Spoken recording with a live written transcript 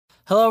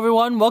Hello,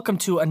 everyone. Welcome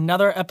to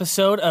another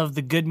episode of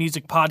the Good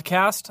Music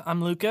Podcast.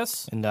 I'm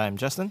Lucas. And I'm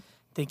Justin.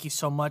 Thank you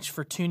so much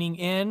for tuning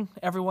in,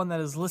 everyone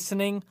that is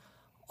listening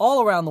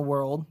all around the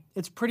world.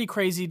 It's pretty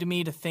crazy to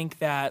me to think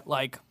that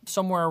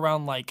somewhere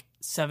around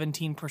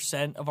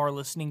 17% of our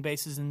listening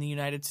base is in the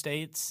United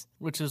States,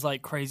 which is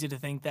crazy to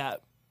think that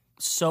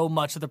so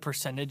much of the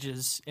percentage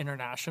is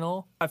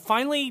international. I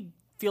finally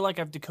feel like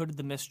I've decoded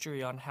the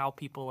mystery on how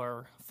people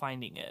are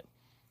finding it.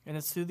 And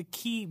it's through the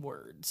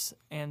keywords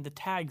and the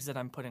tags that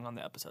I'm putting on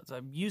the episodes. I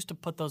used to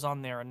put those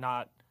on there and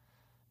not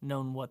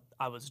known what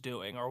I was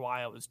doing or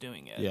why I was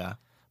doing it. Yeah.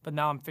 But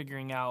now I'm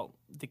figuring out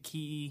the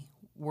key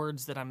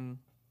words that I'm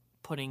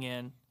putting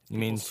in. You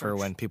mean for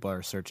when people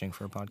are searching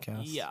for a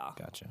podcast? Yeah.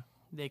 Gotcha.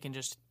 They can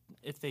just,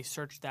 if they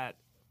search that,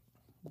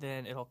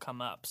 then it'll come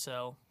up.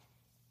 So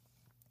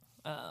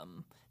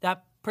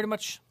that pretty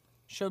much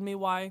showed me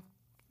why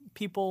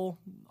people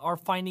are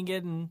finding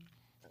it in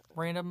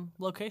random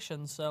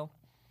locations. So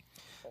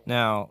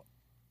now,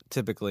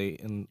 typically,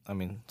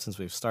 since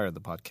we've started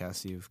the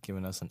podcast, you've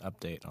given us an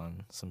update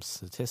on some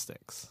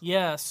statistics.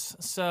 Yes.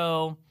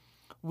 So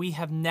we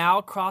have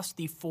now crossed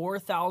the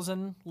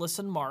 4,000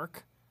 listen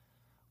mark,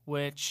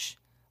 which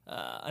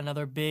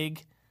another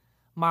big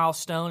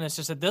milestone. It's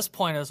just at this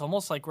point, it's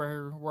almost like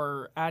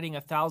we're adding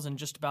 1,000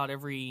 just about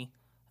every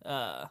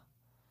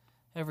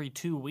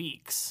 2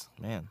 weeks.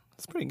 Man,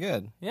 that's pretty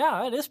good.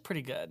 Yeah, it is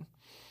pretty good.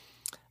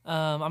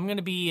 I've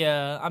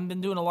been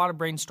doing a lot of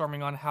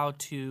brainstorming on how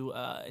to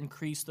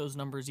increase those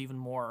numbers even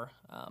more,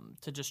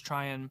 to just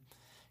try and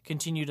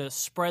continue to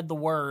spread the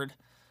word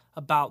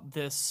about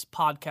this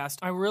podcast.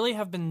 I really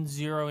have been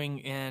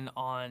zeroing in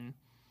on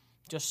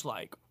just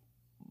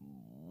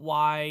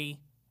why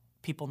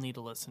people need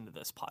to listen to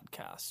this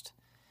podcast.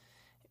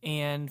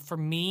 And for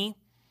me,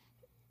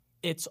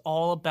 it's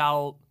all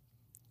about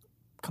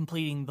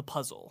completing the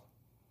puzzle.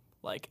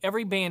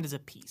 Every band is a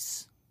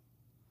piece.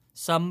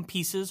 Some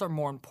pieces are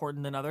more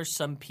important than others.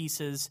 Some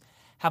pieces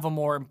have a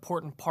more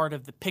important part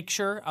of the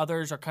picture.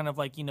 Others are kind of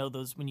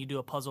those when you do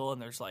a puzzle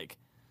and there's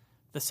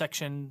the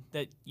section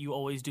that you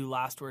always do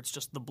last where it's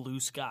just the blue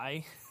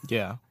sky.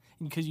 Yeah.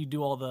 Because you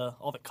do all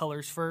the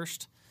colors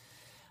first.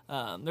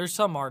 There's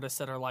some artists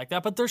that are like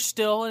that, but there's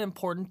still an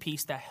important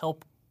piece that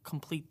help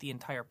complete the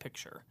entire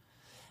picture.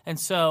 And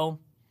so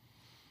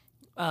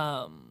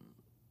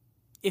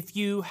if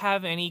you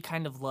have any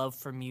kind of love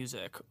for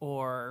music,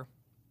 or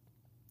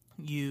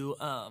you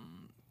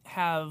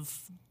have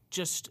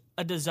just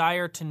a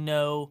desire to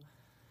know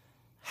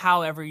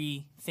how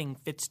everything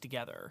fits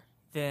together,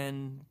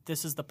 then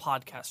this is the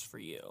podcast for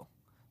you.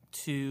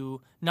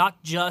 To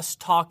not just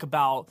talk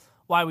about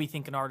why we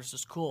think an artist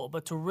is cool,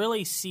 but to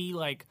really see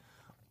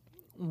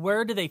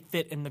where do they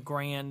fit in the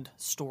grand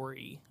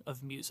story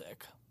of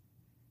music.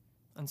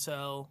 And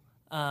so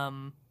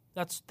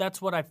that's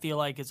what I feel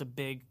like is a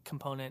big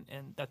component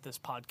that this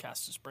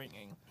podcast is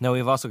bringing. No,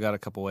 we've also got a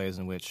couple ways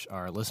in which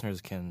our listeners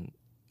can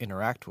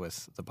interact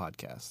with the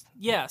podcast.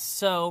 Yes.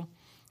 So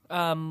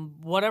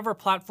whatever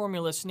platform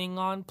you're listening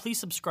on, please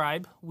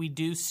subscribe. We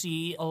do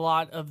see a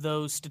lot of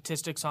those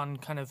statistics on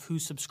kind of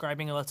who's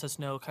subscribing. It lets us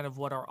know kind of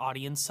what our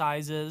audience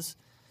size is.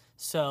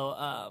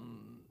 So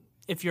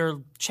if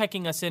you're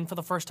checking us in for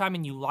the first time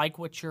and you like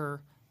what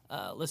you're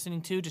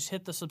listening to, just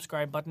hit the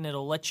subscribe button.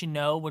 It'll let you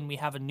know when we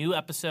have a new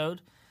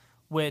episode,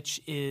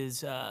 which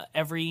is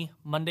every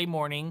Monday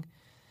morning,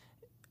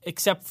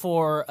 except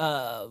for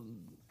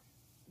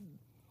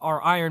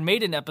our Iron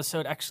Maiden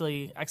episode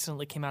actually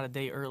accidentally came out a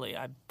day early.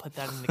 I put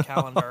that in the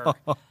calendar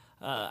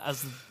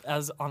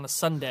as on a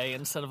Sunday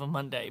instead of a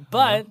Monday.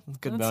 But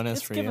good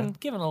bonus for you.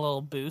 Giving a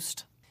little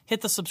boost.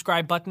 Hit the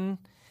subscribe button.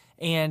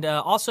 And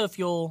also, if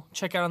you'll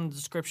check out in the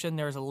description,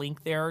 there's a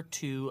link there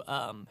to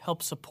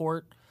help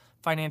support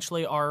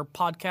financially our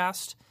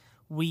podcast.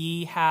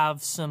 We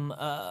have some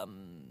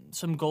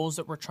goals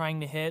that we're trying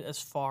to hit as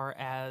far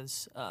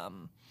as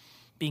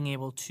being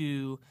able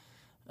to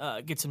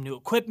get some new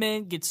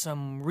equipment, get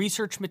some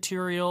research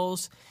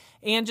materials,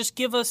 and just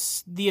give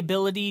us the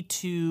ability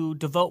to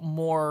devote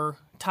more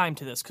time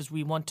to this, because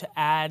we want to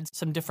add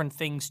some different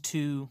things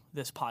to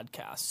this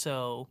podcast.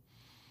 So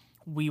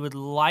we would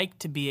like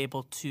to be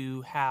able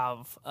to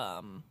have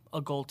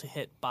a goal to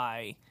hit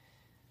by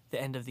the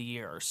end of the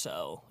year or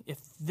so. If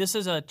this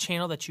is a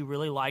channel that you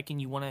really like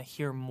and you want to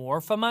hear more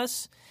from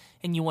us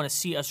and you want to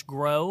see us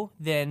grow,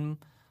 then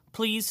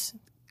please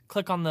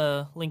click on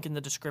the link in the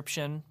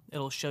description.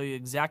 It'll show you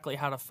exactly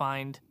how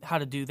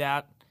to do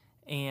that.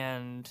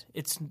 And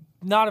it's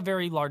not a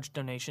very large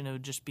donation. It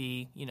would just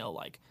be,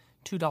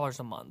 $2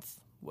 a month,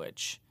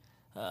 which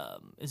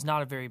is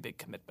not a very big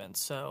commitment.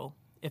 So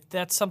if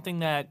that's something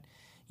that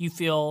you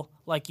feel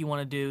like you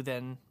want to do,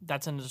 then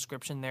that's in the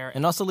description there.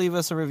 And also leave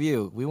us a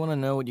review. We want to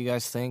know what you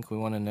guys think. We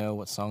want to know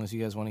what songs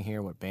you guys want to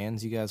hear, what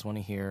bands you guys want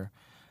to hear.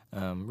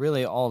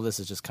 Really, all of this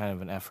is just kind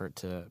of an effort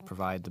to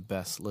provide the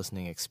best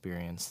listening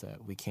experience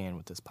that we can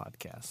with this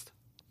podcast.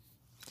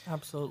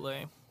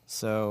 Absolutely.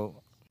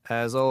 So,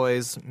 as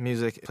always,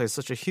 music plays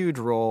such a huge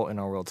role in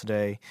our world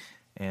today,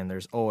 and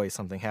there's always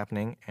something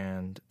happening.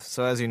 And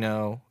so, as you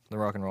know, the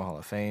Rock and Roll Hall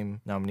of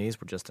Fame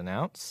nominees were just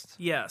announced.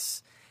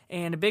 Yes,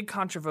 and a big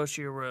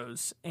controversy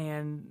arose,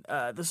 and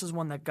this is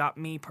one that got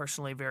me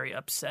personally very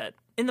upset.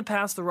 In the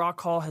past, the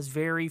Rock Hall has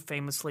very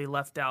famously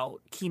left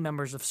out key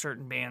members of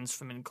certain bands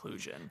from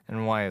inclusion.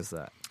 And why is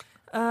that?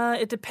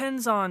 It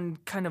depends on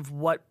kind of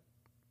what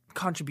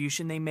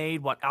contribution they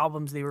made, what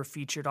albums they were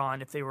featured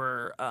on, if they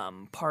were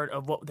part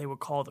of what they would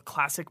call the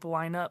classic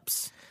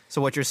lineups. So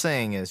what you're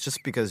saying is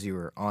just because you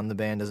were on the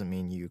band doesn't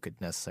mean you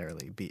could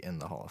necessarily be in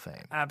the Hall of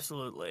Fame.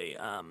 Absolutely.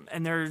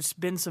 And there's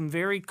been some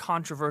very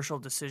controversial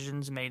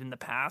decisions made in the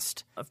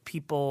past of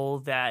people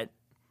that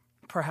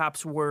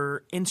perhaps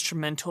were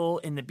instrumental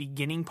in the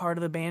beginning part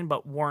of the band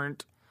but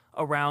weren't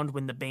around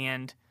when the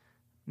band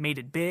made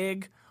it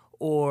big,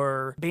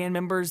 or band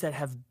members that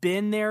have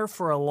been there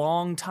for a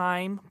long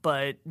time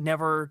but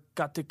never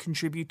got to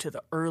contribute to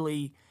the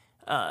early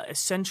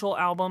essential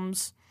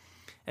albums.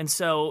 And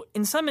so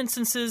in some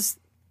instances,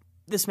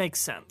 this makes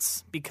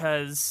sense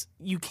because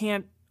you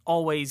can't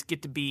always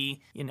get to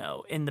be,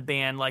 in the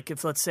band. Like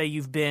if, let's say,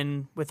 you've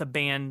been with a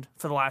band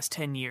for the last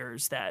 10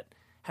 years that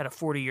had a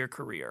 40-year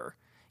career.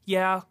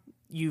 Yeah,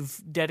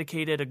 you've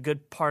dedicated a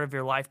good part of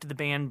your life to the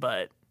band,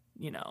 but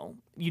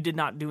you did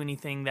not do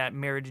anything that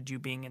merited you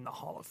being in the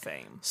Hall of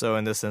Fame. So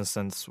in this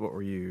instance, what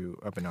were you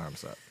up in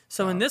arms at?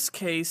 So in this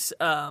case,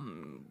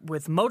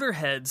 with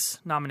Motorhead's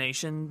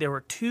nomination, there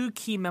were two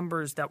key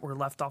members that were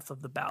left off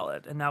of the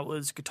ballot, and that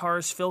was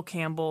guitarist Phil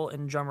Campbell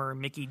and drummer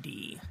Mikkey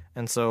Dee.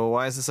 And so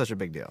why is this such a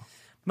big deal?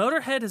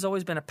 Motorhead has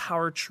always been a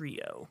power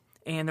trio,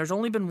 and there's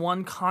only been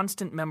one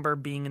constant member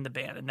being in the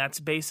band, and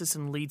that's bassist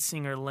and lead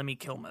singer Lemmy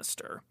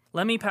Kilmister.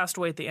 Lemmy passed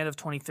away at the end of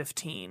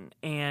 2015,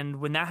 and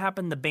when that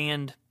happened, the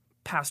band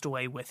passed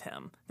away with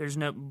him.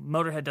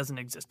 Motorhead doesn't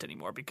exist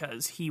anymore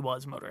because he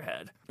was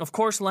Motorhead. Of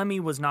course,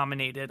 Lemmy was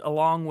nominated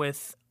along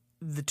with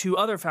the two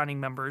other founding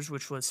members,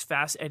 which was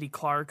Fast Eddie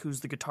Clarke, who's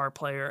the guitar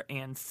player,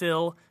 and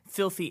Phil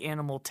Filthy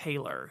Animal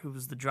Taylor, who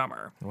was the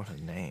drummer. What a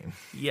name.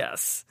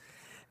 Yes.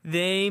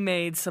 They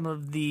made some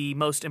of the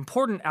most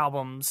important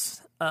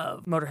albums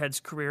of Motorhead's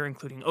career,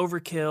 including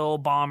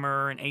Overkill,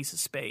 Bomber, and Ace of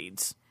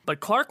Spades. But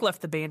Clarke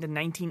left the band in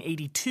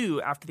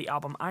 1982 after the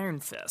album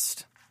Iron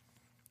Fist.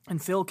 And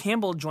Phil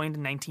Campbell joined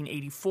in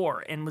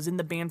 1984 and was in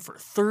the band for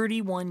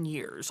 31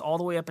 years, all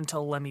the way up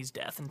until Lemmy's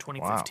death in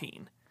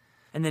 2015. Wow.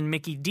 And then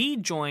Mikkey Dee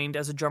joined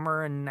as a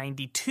drummer in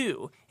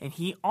 92, and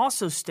he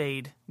also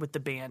stayed with the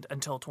band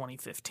until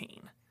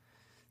 2015.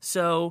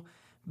 So,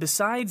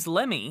 besides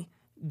Lemmy,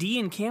 Dee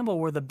and Campbell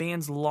were the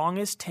band's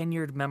longest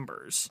tenured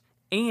members,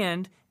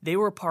 and they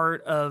were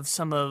part of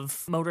some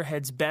of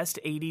Motorhead's best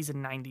 80s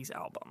and 90s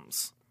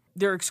albums.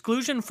 Their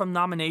exclusion from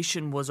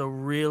nomination was a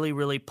really,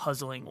 really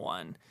puzzling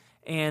one.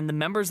 And the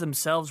members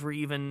themselves were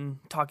even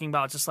talking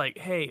about just like,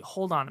 hey,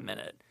 hold on a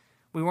minute.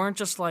 We weren't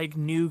just like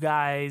new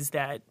guys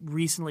that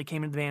recently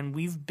came into the band.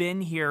 We've been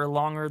here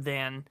longer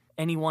than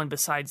anyone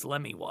besides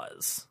Lemmy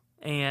was.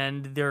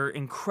 And they're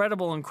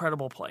incredible,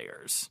 incredible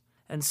players.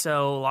 And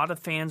so a lot of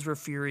fans were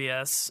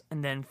furious.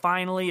 And then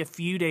finally, a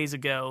few days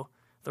ago,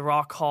 the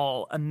Rock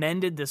Hall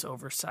amended this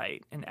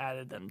oversight and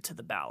added them to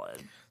the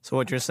ballot. So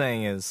what you're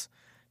saying is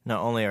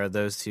not only are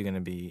those two going to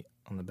be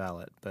on the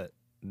ballot, but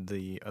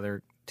the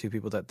other two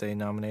people that they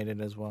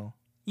nominated as well?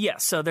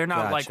 Yes, so they're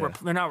not Gotcha.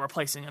 they're not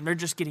replacing them. They're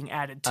just getting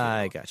added to.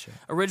 I gotcha.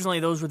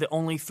 Originally, those were the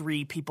only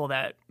three people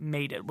that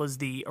made it, was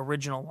the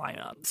original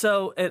lineup.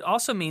 So it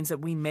also means that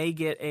we may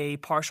get a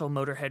partial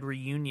Motorhead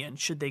reunion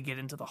should they get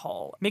into the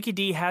Hall. Mikkey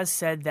Dee has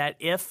said that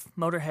if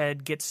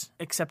Motorhead gets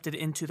accepted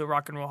into the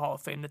Rock and Roll Hall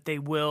of Fame, that they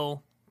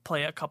will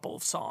play a couple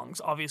of songs.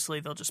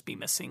 Obviously, they'll just be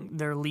missing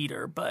their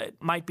leader, but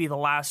might be the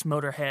last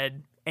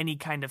Motorhead any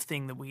kind of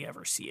thing that we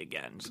ever see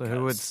again. So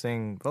who would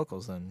sing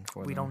vocals then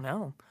for them? We don't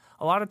know.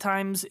 A lot of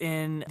times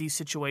in these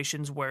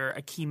situations where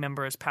a key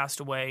member has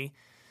passed away,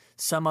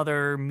 some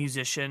other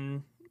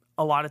musician,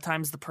 a lot of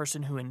times the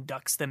person who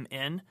inducts them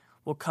in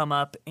will come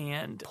up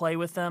and play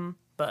with them,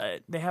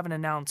 but they haven't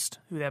announced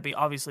who that'd be.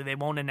 Obviously, they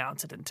won't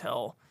announce it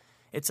until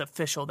it's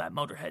official that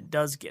Motorhead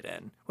does get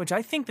in, which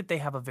I think that they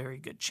have a very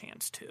good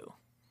chance to.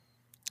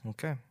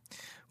 Okay.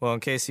 Well,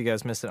 in case you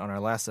guys missed it on our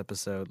last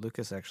episode,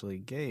 Lucas actually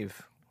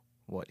gave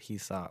what he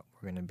thought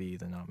were going to be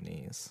the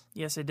nominees.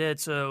 Yes, I did.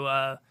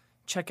 So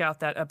check out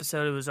that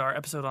episode. It was our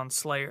episode on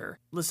Slayer.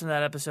 Listen to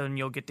that episode and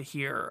you'll get to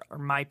hear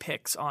my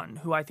picks on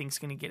who I think is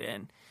going to get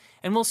in.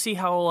 And we'll see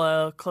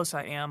how close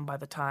I am by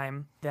the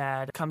time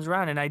that comes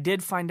around. And I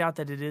did find out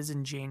that it is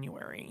in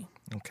January.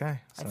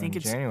 Okay. So I think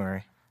it's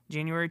January.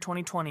 January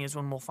 2020 is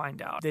when we'll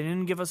find out. They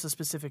didn't give us a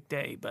specific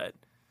day, but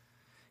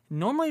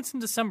normally it's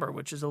in December,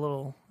 which is a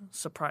little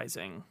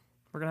surprising.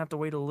 We're going to have to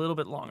wait a little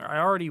bit longer. I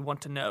already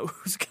want to know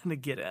who's going to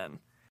get in.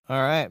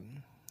 All right.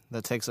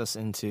 That takes us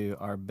into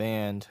our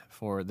band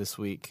for this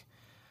week.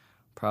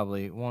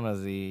 Probably one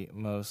of the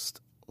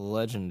most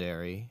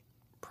legendary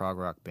prog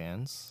rock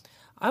bands.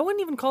 I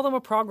wouldn't even call them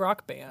a prog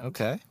rock band.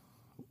 Okay.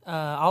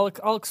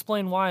 I'll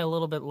explain why a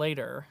little bit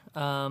later.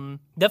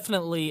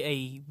 Definitely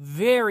a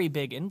very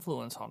big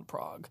influence on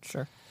prog.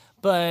 Sure.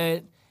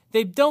 But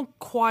they don't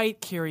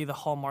quite carry the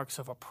hallmarks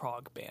of a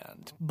prog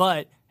band.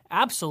 But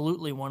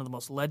absolutely one of the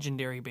most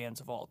legendary bands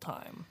of all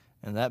time.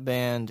 And that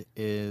band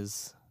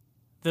is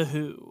The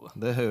Who.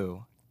 The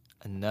Who,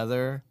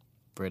 another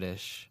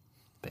British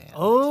band.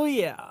 Oh,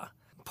 yeah.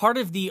 Part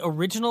of the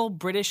original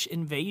British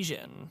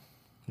invasion.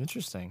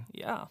 Interesting.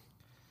 Yeah.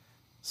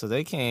 So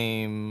they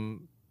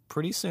came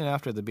pretty soon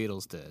after the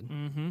Beatles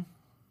did.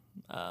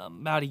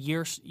 About a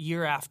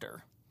year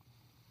after.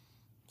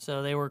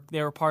 So they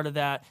were part of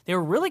that. They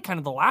were really kind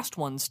of the last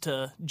ones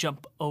to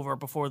jump over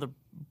before the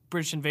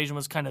British invasion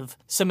was kind of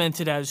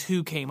cemented as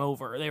who came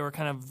over. They were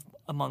kind of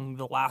among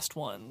the last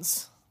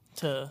ones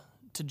to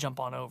jump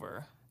on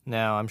over.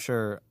 Now, I'm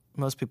sure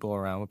most people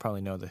around would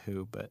probably know The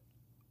Who, but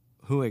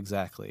who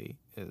exactly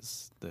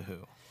is The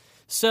Who?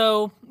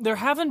 So there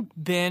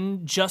haven't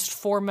been just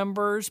 4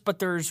 members, but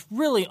there's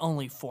really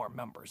only 4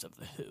 members of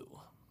The Who.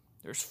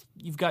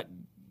 You've got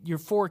your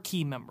 4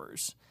 key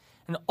members,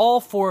 and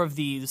all 4 of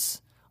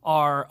these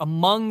are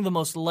among the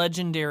most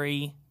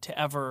legendary to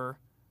ever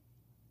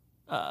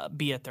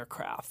be at their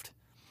craft.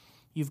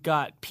 You've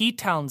got Pete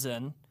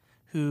Townsend,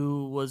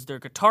 who was their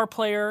guitar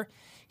player.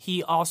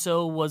 He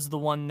also was the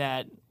one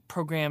that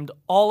programmed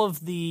all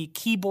of the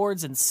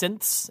keyboards and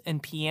synths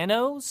and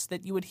pianos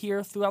that you would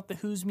hear throughout The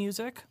Who's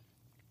music.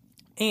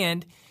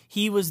 And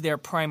he was their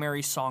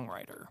primary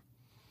songwriter.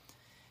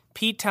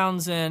 Pete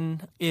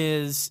Townsend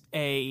is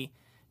a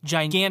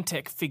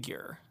gigantic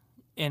figure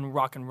in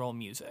rock and roll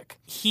music.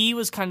 He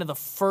was kind of the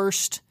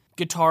first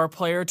guitar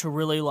player to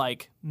really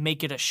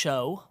make it a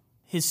show.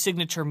 His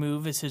signature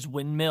move is his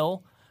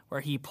windmill,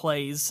 where he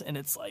plays and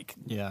it's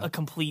a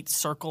complete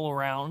circle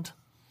around.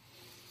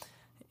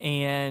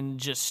 And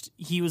just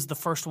he was the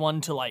first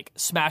one to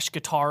smash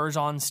guitars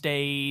on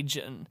stage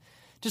and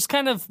just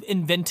kind of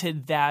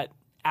invented that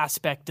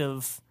aspect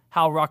of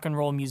how rock and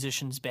roll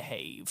musicians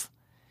behave.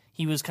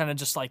 He was kind of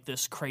just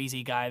this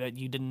crazy guy that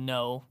you didn't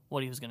know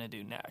what he was going to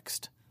do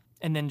next.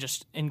 And then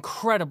just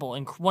incredible,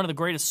 one of the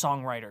greatest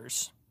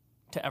songwriters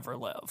to ever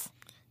live.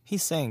 He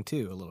sang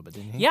too a little bit,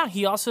 didn't he? Yeah,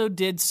 he also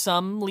did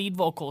some lead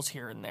vocals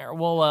here and there.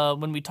 Well,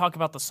 when we talk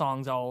about the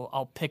songs,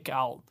 I'll pick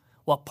out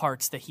what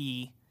parts that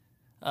he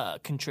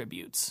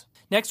contributes.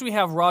 Next, we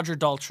have Roger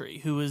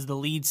Daltrey, who is the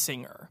lead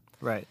singer.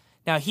 Right.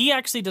 Now, he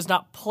actually does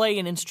not play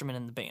an instrument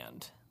in the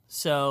band.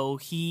 So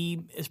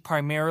he is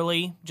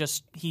primarily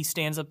he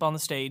stands up on the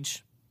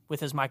stage with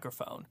his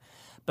microphone.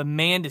 But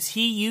man, does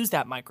he use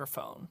that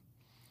microphone.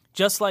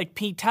 Just like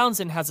Pete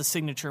Townsend has a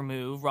signature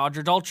move,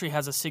 Roger Daltrey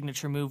has a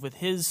signature move with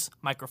his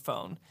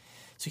microphone.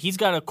 So he's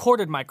got a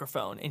corded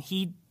microphone, and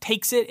he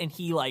takes it and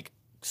he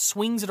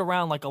swings it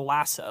around like a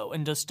lasso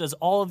and just does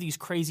all of these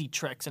crazy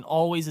tricks and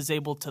always is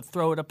able to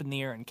throw it up in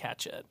the air and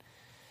catch it.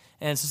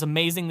 And it's just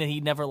amazing that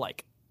he never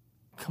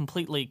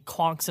completely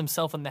clonks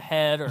himself in the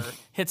head or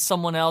hits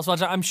someone else,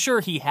 which I'm sure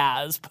he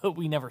has, but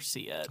we never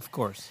see it. Of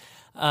course.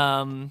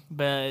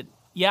 But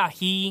yeah,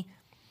 he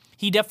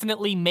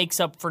definitely makes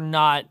up for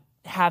not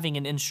having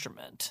an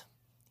instrument.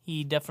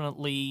 He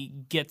definitely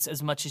gets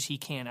as much as he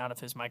can out of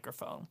his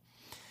microphone.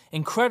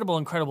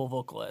 Incredible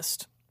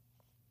vocalist.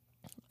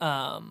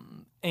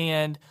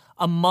 And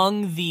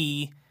among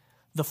the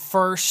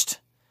first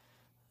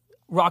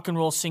rock and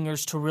roll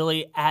singers to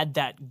really add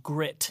that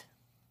grit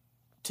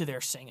to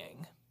their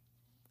singing.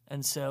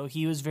 And so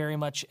he was very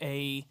much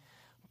a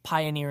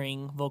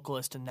pioneering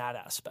vocalist in that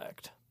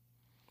aspect.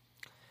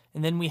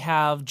 And then we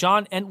have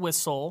John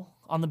Entwistle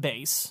on the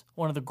bass,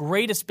 one of the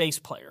greatest bass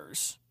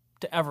players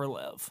to ever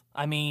live.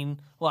 I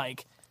mean,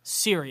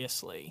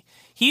 seriously.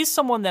 He's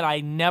someone that I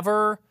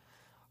never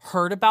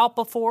heard about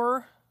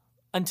before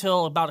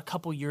until about a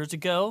couple years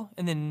ago.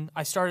 And then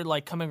I started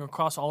coming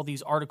across all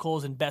these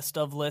articles and best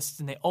of lists,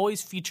 and they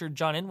always featured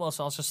John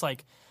Entwistle. I was just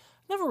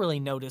never really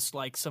noticed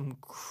some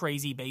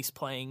crazy bass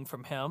playing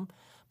from him.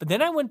 But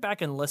then I went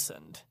back and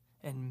listened,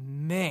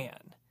 and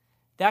man,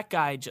 that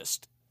guy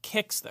just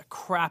kicks the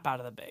crap out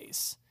of the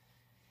bass.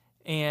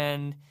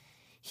 And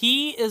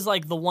he is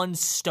the one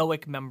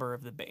stoic member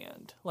of the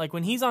band.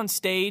 When he's on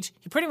stage,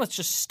 he pretty much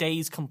just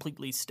stays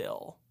completely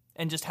still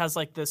and just has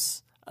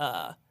this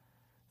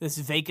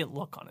vacant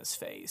look on his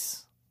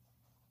face.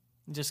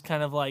 Just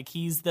kind of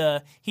he's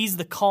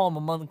the calm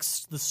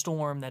amongst the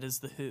storm that is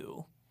The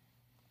Who.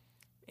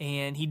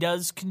 And he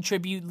does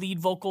contribute lead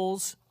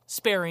vocals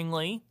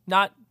sparingly,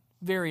 not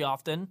very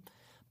often,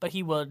 but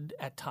he would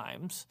at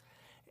times.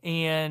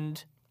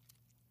 And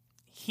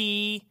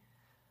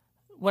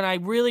when I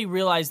really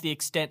realized the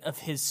extent of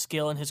his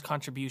skill and his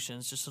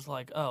contributions, just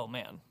was oh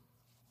man,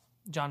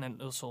 John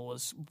Entwistle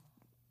was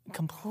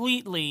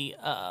completely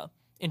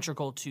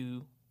integral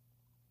to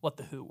what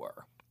The Who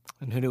were.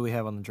 And who do we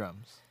have on the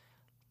drums?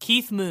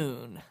 Keith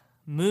Moon.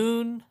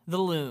 Moon the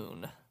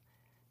Loon.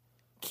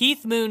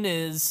 Keith Moon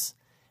is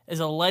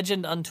a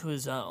legend unto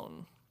his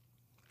own.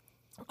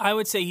 I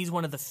would say he's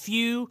one of the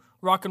few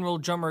rock and roll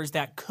drummers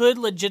that could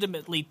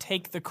legitimately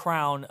take the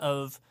crown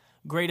of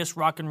greatest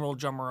rock and roll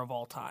drummer of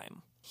all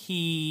time.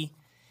 He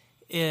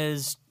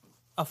is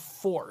a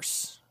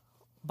force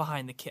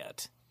behind the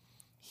kit.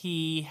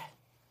 He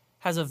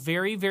has a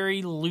very,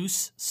 very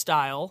loose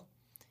style.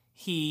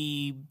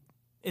 He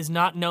is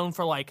not known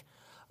for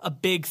a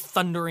big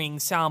thundering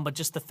sound, but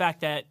just the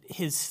fact that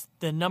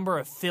the number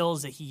of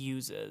fills that he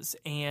uses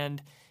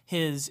and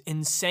his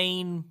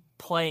insane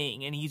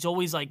playing, and he's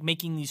always like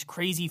making these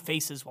crazy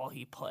faces while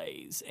he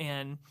plays,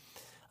 and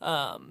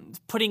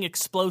putting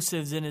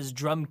explosives in his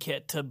drum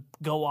kit to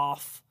go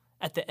off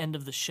at the end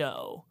of the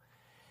show.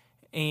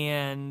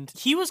 And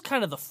he was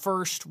kind of the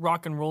first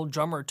rock and roll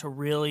drummer to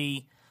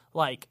really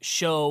like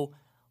show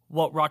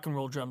what rock and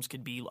roll drums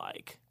could be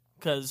like,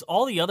 because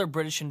all the other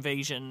British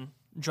invasion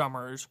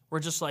drummers were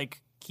just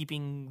like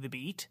keeping the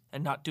beat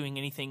and not doing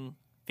anything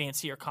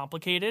fancy or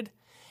complicated.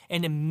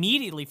 And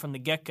immediately from the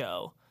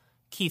get-go,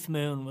 Keith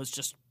Moon was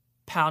just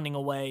pounding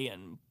away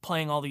and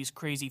playing all these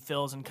crazy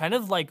fills and kind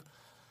of like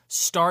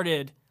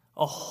started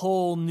a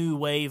whole new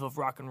wave of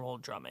rock and roll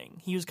drumming.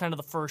 He was kind of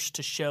the first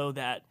to show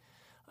that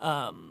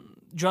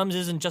drums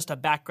isn't just a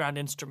background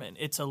instrument.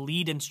 It's a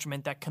lead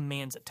instrument that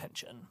commands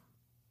attention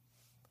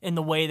in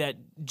the way that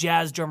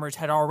jazz drummers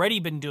had already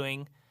been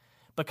doing,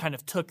 but kind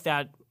of took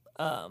that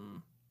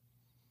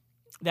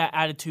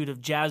attitude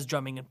of jazz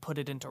drumming and put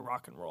it into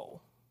rock and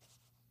roll.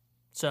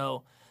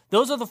 So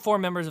those are the 4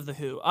 members of The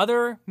Who.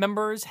 Other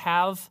members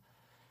have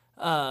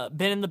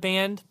been in the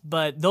band,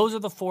 but those are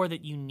the 4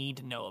 that you need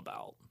to know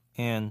about.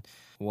 And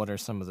what are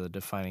some of the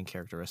defining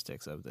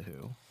characteristics of The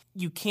Who?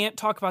 You can't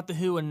talk about The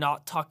Who and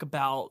not talk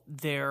about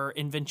their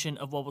invention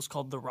of what was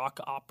called the rock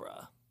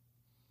opera.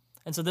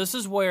 And so this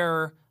is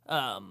where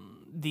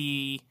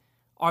the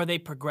are they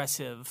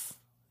progressive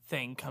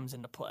thing comes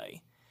into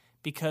play.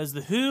 Because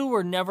The Who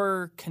were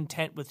never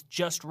content with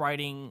just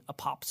writing a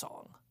pop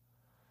song.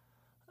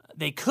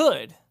 They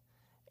could,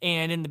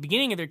 and in the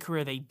beginning of their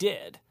career they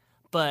did.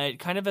 But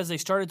kind of as they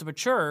started to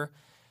mature,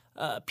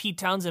 Pete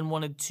Townsend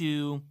wanted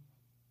to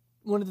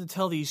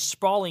tell these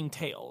sprawling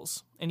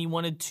tales, and he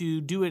wanted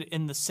to do it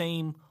in the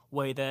same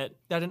way that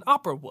an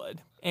opera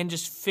would, and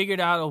just figured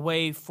out a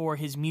way for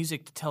his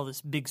music to tell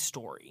this big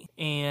story.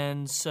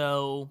 And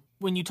so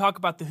when you talk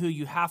about The Who,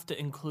 you have to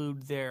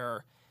include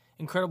their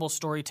incredible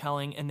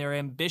storytelling and their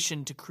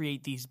ambition to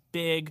create these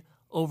big,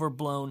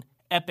 overblown,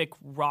 epic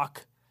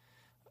rock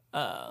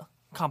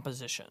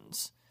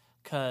compositions.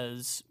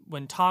 Because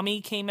when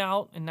Tommy came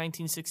out in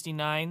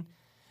 1969,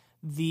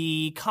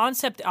 the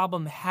concept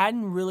album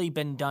hadn't really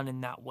been done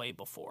in that way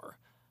before.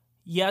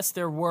 Yes,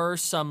 there were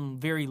some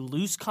very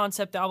loose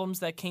concept albums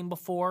that came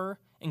before,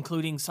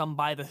 including some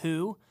by The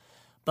Who,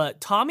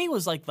 but Tommy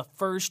was like the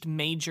first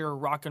major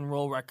rock and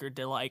roll record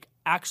to like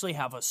actually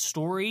have a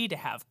story, to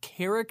have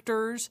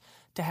characters,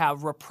 to have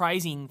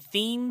reprising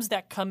themes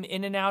that come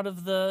in and out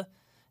of the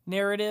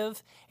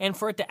narrative, and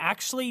for it to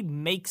actually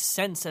make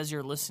sense as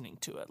you're listening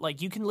to it.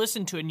 Like, you can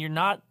listen to it and you're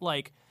not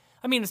like,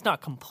 I mean, it's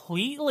not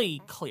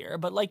completely clear,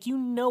 but like, you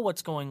know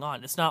what's going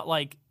on. It's not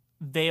like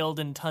veiled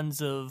in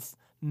tons of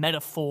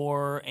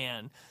metaphor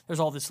and there's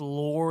all this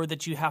lore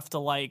that you have to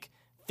like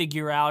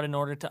figure out in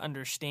order to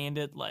understand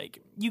it.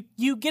 Like,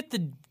 you get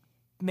the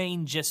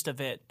main gist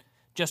of it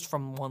just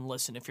from one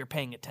listen if you're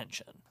paying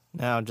attention.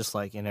 Now, just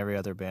like in every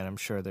other band, I'm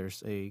sure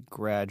there's a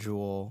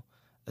gradual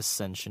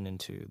ascension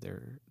into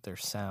their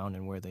sound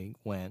and where they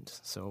went.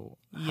 So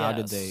how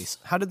did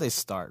they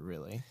start,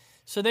 really?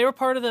 So they were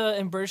part of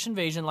the British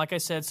invasion, like I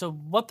said. So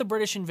what the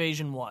British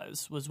invasion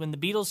was when the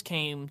Beatles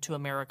came to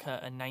America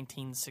in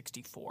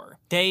 1964.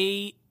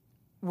 They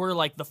were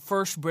like the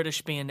first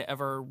British band to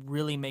ever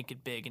really make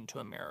it big into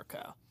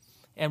America.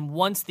 And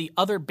once the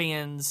other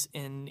bands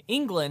in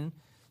England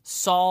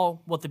saw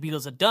what the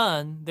Beatles had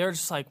done, they're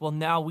just like, well,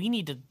 now we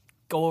need to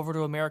go over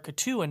to America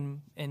too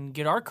and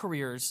get our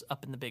careers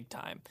up in the big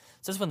time.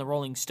 So that's when the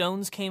Rolling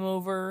Stones came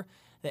over,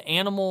 the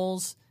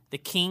Animals, the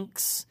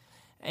Kinks,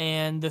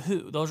 and the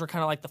Who. Those are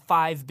kind of like the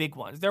 5 big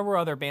ones. There were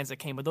other bands that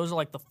came, but those are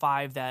like the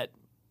 5 that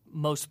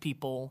most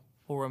people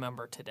will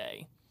remember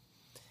today.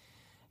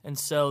 And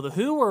so the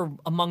Who were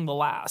among the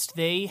last.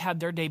 They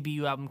had their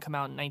debut album come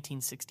out in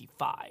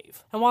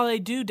 1965. And while they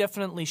do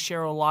definitely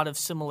share a lot of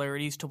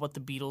similarities to what the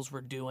Beatles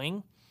were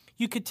doing,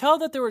 you could tell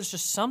that there was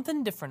just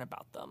something different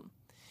about them.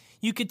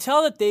 You could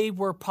tell that they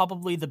were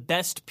probably the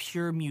best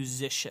pure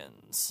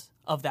musicians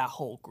of that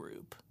whole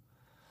group.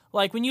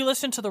 Like, when you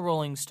listen to the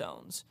Rolling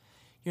Stones,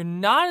 you're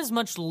not as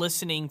much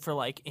listening for,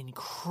 like,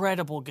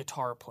 incredible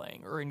guitar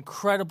playing or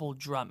incredible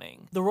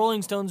drumming. The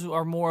Rolling Stones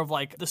are more of,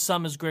 like, the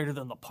sum is greater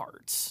than the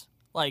parts.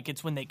 Like,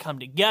 it's when they come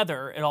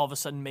together, it all of a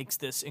sudden makes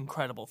this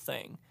incredible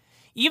thing.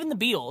 Even the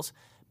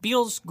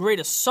Beatles'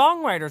 greatest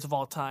songwriters of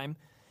all time,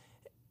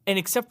 and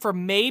except for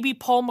maybe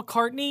Paul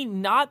McCartney,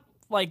 not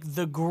like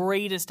the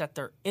greatest at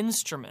their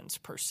instruments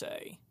per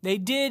se. They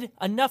did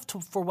enough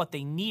for what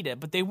they needed,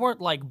 but they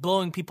weren't like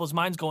blowing people's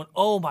minds going,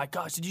 oh my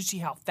gosh, did you see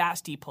how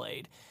fast he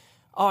played?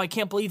 Oh, I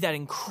can't believe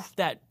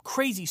that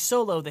crazy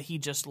solo that he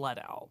just let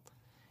out.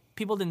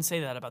 People didn't say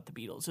that about the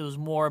Beatles. It was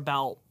more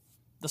about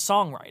the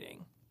songwriting.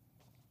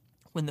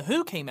 When The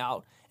Who came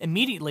out,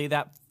 immediately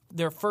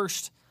their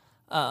first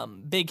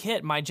big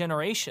hit, My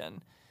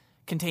Generation,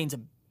 contains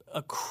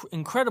a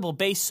incredible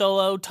bass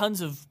solo,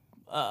 tons of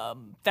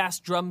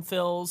fast drum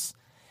fills,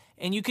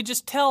 and you could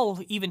just tell,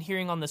 even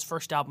hearing on this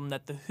first album,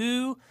 that The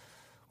Who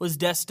was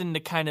destined to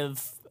kind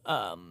of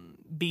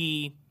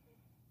be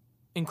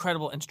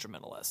incredible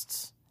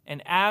instrumentalists.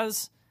 And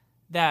as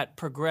that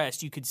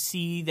progressed, you could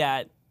see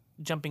that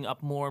jumping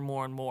up more and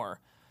more and more.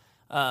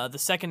 The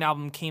second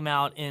album came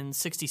out in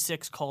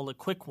 '66 called A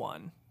Quick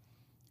One.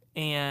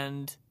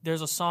 And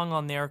there's a song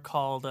on there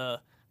called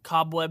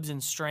Cobwebs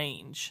and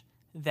Strange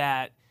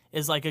that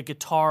is like a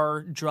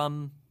guitar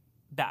drum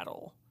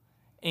battle.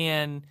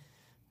 And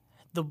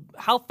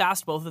how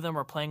fast both of them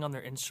are playing on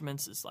their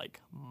instruments is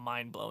like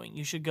mind-blowing.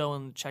 You should go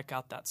and check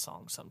out that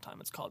song sometime.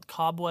 It's called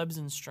Cobwebs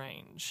and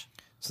Strange.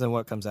 So then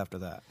what comes after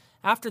that?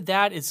 After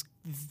that is,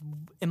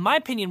 in my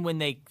opinion, when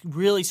they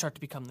really start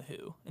to become The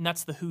Who, and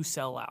that's The Who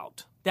Sell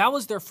Out. That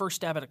was their first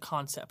stab at a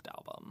concept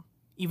album,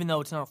 even though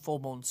it's not a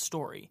full-blown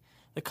story.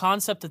 The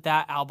concept of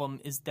that album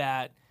is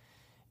that,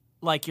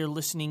 like, you're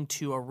listening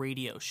to a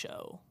radio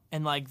show,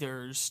 and, like,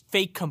 there's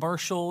fake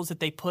commercials that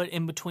they put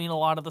in between a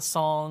lot of the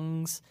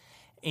songs,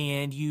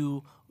 and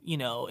you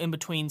know, in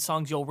between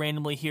songs, you'll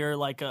randomly hear,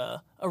 like,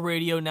 a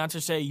radio announcer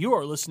say, "You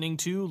are listening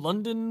to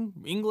London,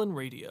 England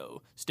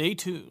radio. Stay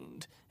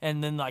tuned."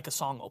 And then, like, a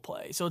song will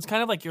play. So it's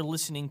kind of like you're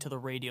listening to the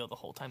radio the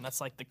whole time. That's,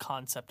 like, the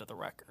concept of the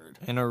record.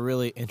 And a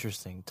really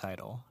interesting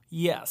title.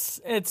 Yes.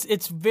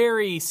 It's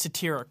very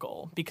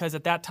satirical because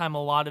at that time,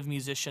 a lot of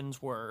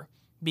musicians were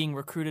being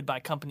recruited by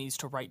companies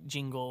to write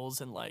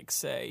jingles and, like,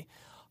 say,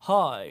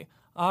 "Hi,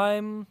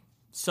 I'm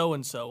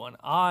so-and-so, and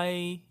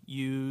I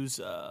use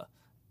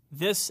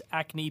this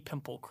acne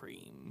pimple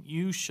cream.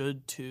 You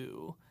should,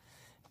 too."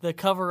 The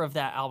cover of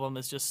that album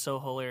is just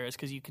so hilarious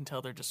because you can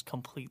tell they're just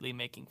completely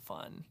making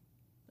fun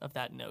of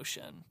that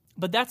notion.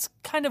 But that's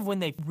kind of when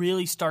they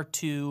really start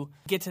to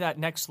get to that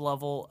next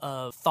level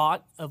of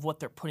thought of what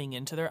they're putting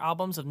into their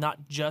albums, of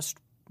not just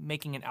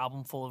making an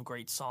album full of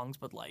great songs,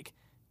 but like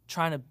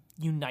trying to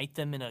unite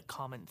them in a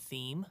common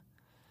theme.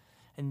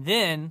 And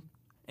then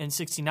in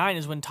 '69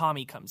 is when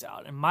Tommy comes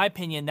out. In my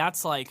opinion,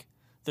 that's like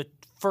the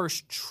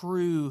first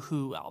true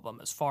Who album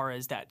as far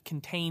as that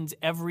contains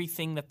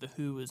everything that the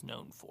Who is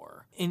known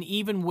for. And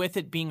even with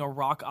it being a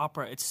rock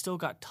opera, it's still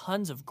got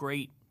tons of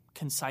great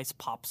concise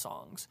pop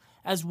songs,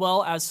 as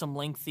well as some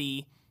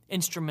lengthy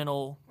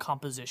instrumental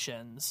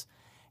compositions,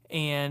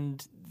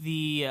 and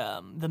the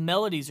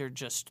melodies are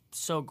just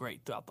so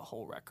great throughout the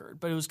whole record.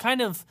 But it was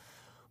kind of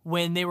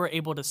when they were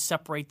able to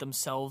separate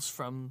themselves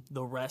from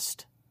the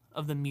rest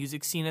of the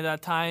music scene at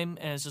that time,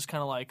 and it's just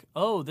kind of like,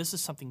 oh, this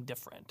is something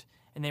different,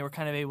 and they were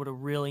kind of able to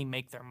really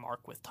make their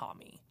mark with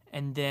Tommy.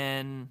 And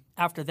then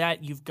after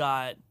that, you've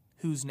got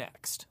Who's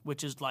Next,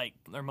 which is like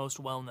their most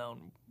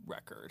well-known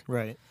record.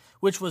 Right.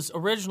 Which was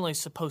originally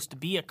supposed to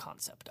be a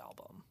concept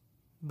album,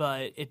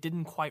 but it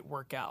didn't quite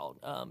work out.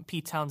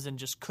 Pete Townsend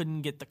just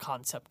couldn't get the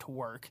concept to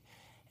work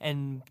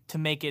and to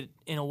make it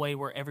in a way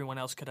where everyone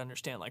else could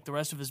understand. Like, the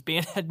rest of his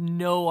band had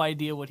no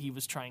idea what he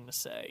was trying to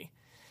say.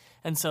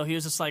 And so he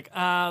was just like,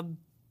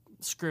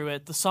 screw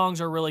it. The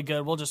songs are really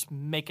good. We'll just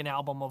make an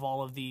album of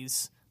all of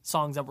these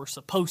songs that were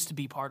supposed to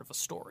be part of a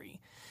story.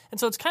 And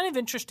so it's kind of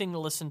interesting to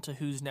listen to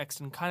Who's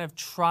Next and kind of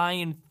try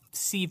and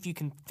see if you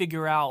can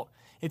figure out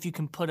if you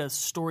can put a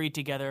story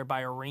together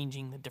by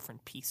arranging the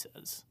different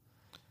pieces.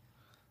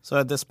 So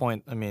at this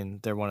point, I mean,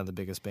 they're one of the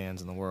biggest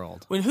bands in the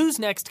world. When Who's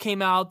Next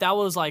came out, that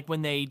was like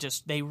when they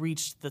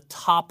reached the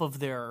top of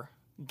their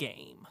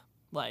game.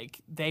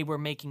 Like, they were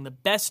making the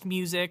best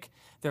music.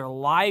 Their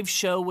live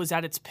show was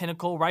at its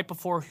pinnacle. Right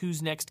before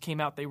Who's Next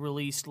came out, they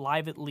released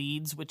Live at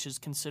Leeds, which is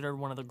considered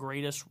one of the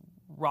greatest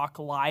rock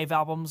live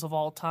albums of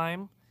all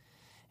time.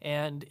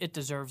 And it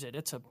deserves it.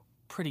 It's a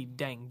pretty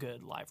dang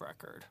good live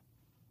record.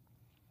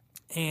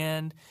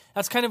 And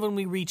that's kind of when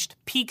we reached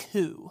peak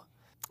Who.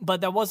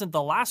 But that wasn't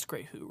the last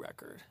great Who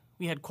record.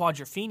 We had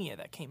Quadrophenia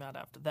that came out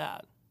after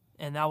that.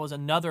 And that was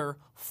another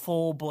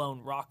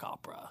full-blown rock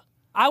opera.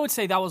 I would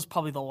say that was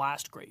probably the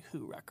last great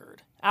Who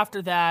record.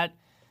 After that,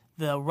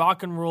 the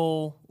rock and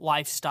roll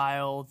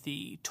lifestyle,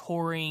 the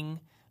touring,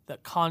 the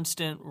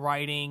constant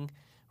writing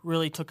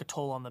really took a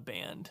toll on the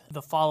band.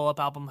 The follow-up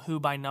album, Who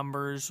by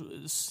Numbers,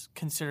 was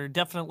considered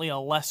definitely a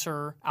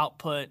lesser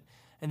output.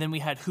 And then we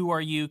had Who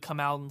Are You come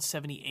out in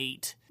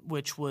 '78,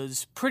 which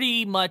was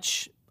pretty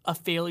much a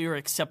failure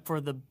except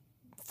for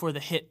the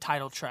hit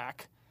title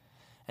track.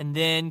 And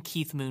then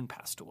Keith Moon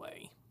passed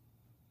away.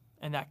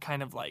 And that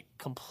kind of like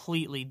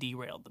completely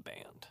derailed the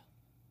band.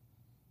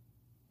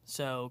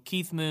 So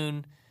Keith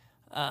Moon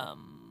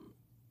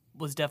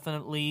was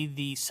definitely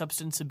the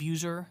substance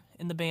abuser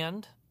in the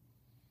band.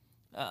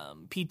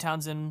 Pete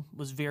Townsend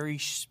was very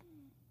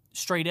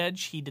straight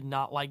edge. He did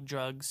not like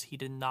drugs. He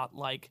did not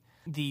like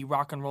the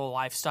rock and roll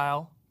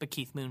lifestyle, but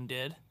Keith Moon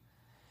did.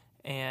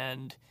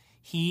 And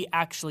he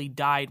actually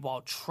died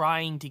while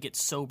trying to get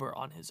sober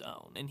on his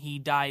own. And he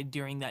died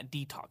during that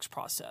detox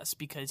process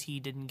because he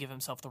didn't give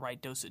himself the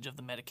right dosage of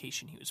the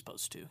medication he was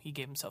supposed to. He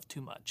gave himself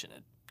too much and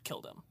it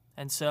killed him.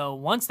 And so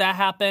once that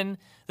happened,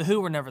 the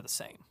Who were never the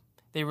same.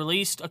 They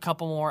released a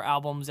couple more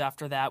albums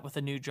after that with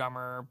a new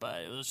drummer,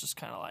 but it was just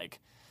kind of like,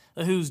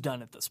 the Who's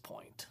done at this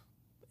point.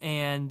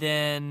 And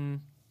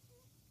then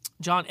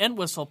John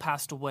Entwistle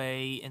passed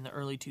away in the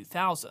early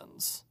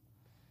 2000s.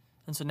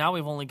 And so now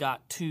we've only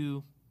got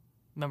two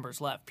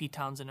members left, Pete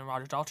Townsend and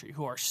Roger Daltrey,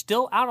 who are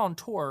still out on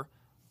tour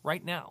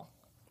right now.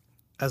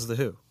 As The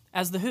Who.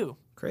 As The Who.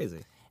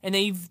 Crazy. And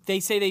they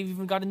say they've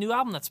even got a new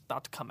album that's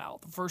about to come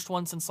out. The first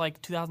one since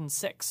like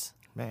 2006.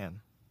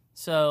 Man.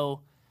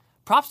 So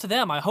props to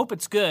them. I hope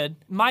it's good.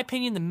 In my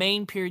opinion, the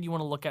main period you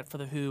want to look at for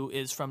The Who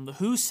is from The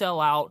Who Sell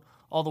Out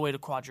all the way to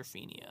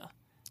Quadrophenia.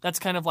 That's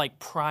kind of like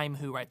prime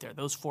Who right there,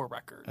 those 4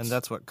 records. And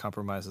that's what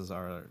compromises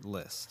our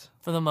list.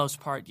 For the most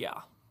part,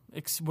 yeah.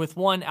 With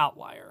one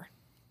outlier.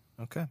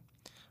 Okay.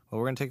 Well,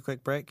 we're going to take a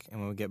quick break, and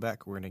when we get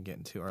back, we're going to get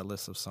into our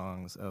list of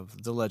songs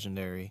of the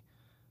legendary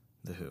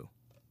The Who.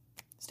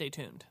 Stay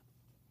tuned.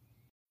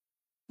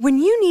 When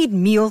you need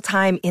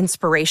mealtime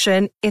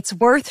inspiration, it's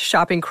worth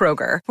shopping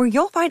Kroger, where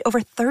you'll find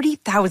over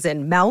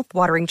 30,000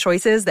 mouth-watering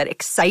choices that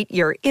excite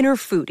your inner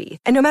foodie.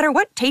 And no matter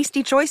what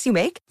tasty choice you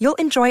make, you'll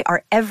enjoy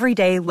our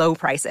everyday low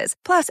prices,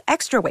 plus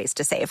extra ways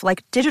to save,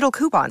 like digital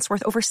coupons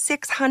worth over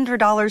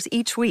 $600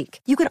 each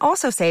week. You can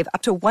also save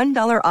up to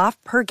 $1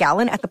 off per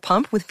gallon at the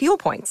pump with fuel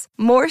points.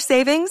 More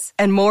savings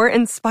and more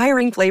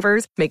inspiring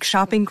flavors make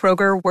shopping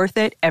Kroger worth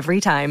it every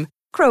time.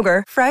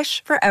 Kroger,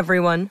 fresh for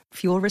everyone.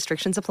 Fuel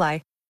restrictions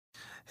apply.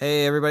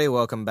 Hey everybody,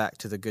 welcome back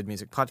to the Good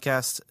Music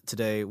Podcast.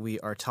 Today we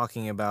are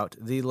talking about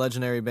the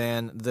legendary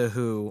band The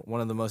Who,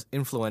 one of the most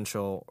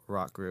influential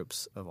rock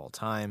groups of all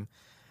time,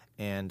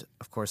 and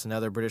of course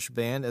another British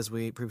band, as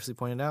we previously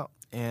pointed out.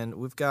 And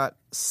we've got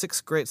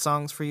 6 great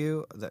songs for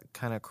you that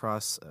kind of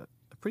cross a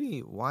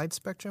pretty wide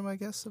spectrum, I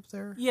guess, of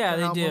their they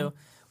album.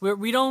 do.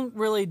 We don't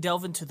really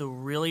delve into the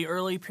really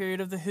early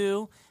period of The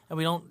Who, and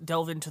we don't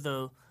delve into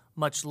the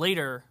much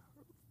later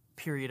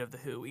period of The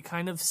Who. We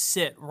kind of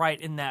sit right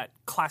in that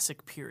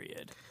classic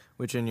period.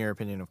 Which, in your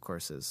opinion, of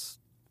course,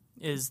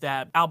 is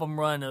that album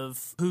run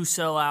of Who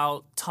Sell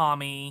Out,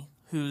 Tommy,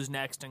 Who's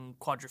Next, and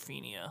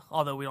Quadrophenia.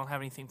 Although we don't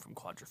have anything from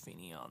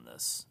Quadrophenia on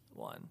this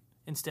one.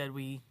 Instead,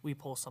 we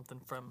pull something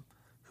from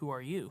Who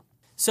Are You?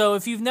 So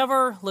if you've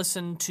never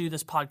listened to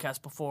this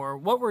podcast before,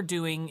 what we're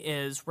doing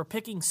is we're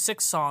picking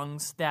 6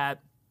 songs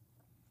that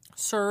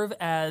serve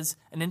as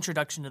an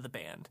introduction to the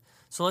band.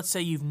 So let's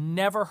say you've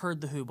never heard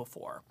The Who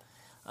before.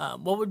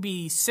 What would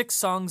be 6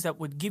 songs that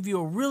would give you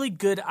a really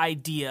good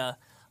idea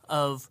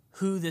of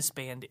who this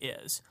band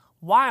is,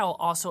 while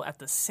also at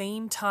the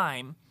same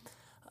time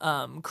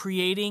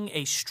creating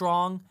a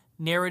strong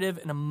narrative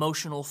and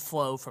emotional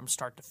flow from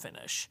start to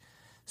finish.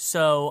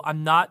 So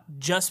I'm not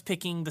just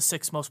picking the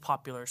 6 most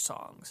popular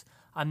songs.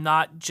 I'm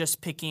not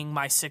just picking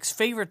my 6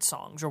 favorite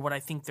songs or what I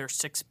think their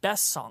 6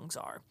 best songs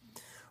are.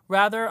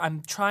 Rather,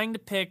 I'm trying to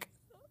pick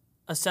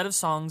a set of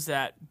songs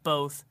that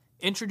both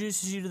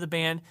introduces you to the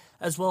band,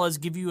 as well as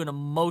give you an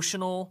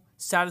emotional,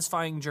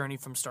 satisfying journey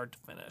from start to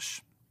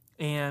finish.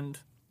 And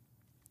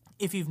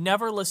if you've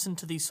never listened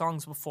to these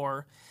songs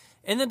before,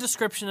 in the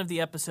description of the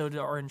episode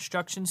are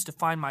instructions to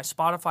find my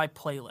Spotify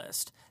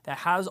playlist that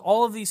has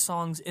all of these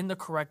songs in the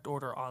correct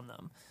order on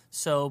them.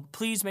 So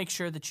please make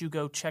sure that you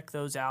go check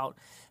those out,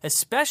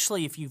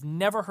 especially if you've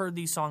never heard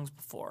these songs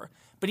before.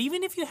 But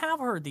even if you have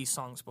heard these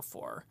songs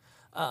before,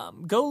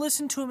 go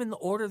listen to them in the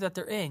order that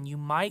they're in. You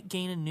might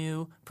gain a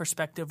new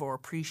perspective or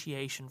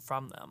appreciation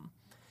from them.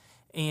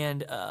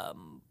 And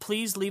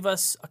please leave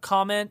us a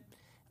comment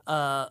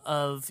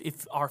of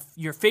if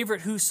your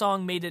favorite Who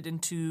song made it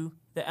into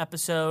the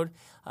episode.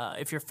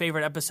 If your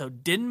favorite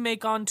episode didn't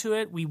make onto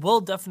it, we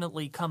will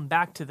definitely come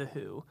back to The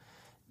Who.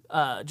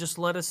 Just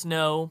let us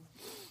know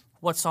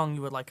what song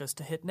you would like us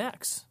to hit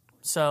next.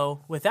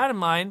 So with that in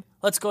mind,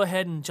 let's go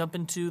ahead and jump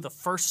into the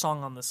first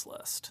song on this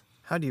list.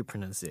 How do you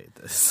pronunciate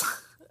this?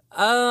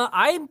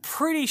 I'm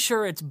pretty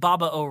sure it's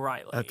Baba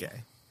O'Reilly.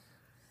 Okay.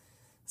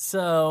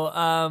 So,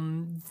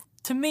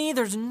 to me,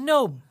 there's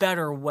no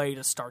better way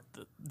to start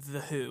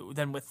the Who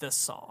than with this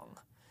song.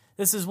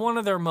 This is one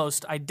of their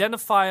most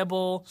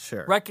identifiable,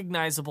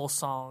 recognizable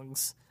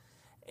songs,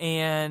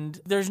 and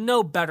there's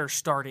no better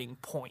starting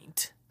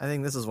point. I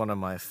think this is one of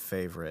my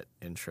favorite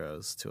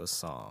intros to a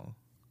song,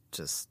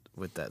 just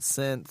with that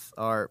synth,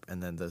 ARP,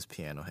 and then those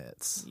piano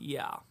hits.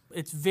 Yeah,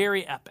 it's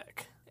very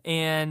epic.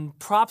 And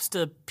props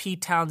to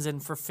Pete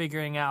Townsend for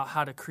figuring out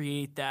how to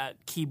create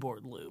that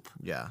keyboard loop.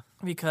 Yeah.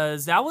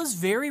 Because that was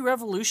very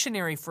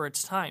revolutionary for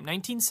its time.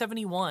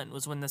 1971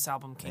 was when this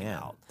album came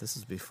out. This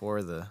is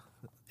before the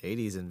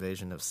 80s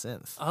invasion of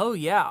synth. Oh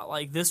yeah,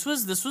 like this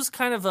was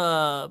kind of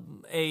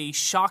a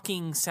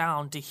shocking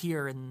sound to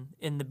hear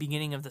in the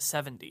beginning of the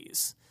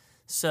 70s.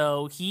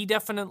 So he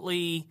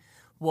definitely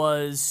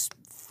was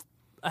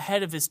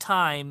ahead of his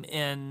time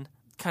in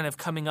kind of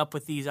coming up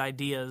with these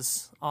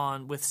ideas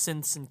with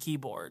synths and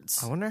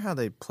keyboards. I wonder how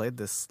they played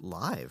this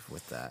live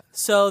with that.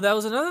 So that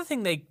was another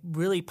thing they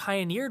really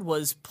pioneered,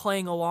 was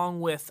playing along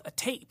with a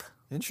tape.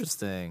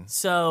 Interesting.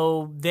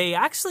 So they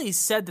actually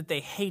said that they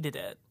hated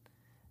it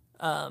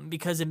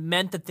because it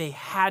meant that they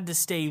had to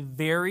stay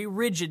very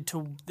rigid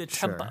to the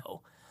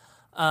tempo.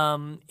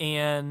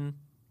 And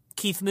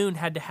Keith Moon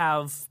had to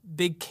have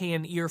big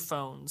can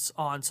earphones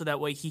on so that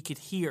way he could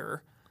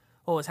hear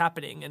what was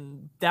happening,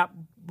 and that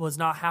was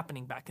not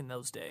happening back in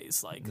those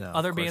days. Like,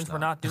 other bands were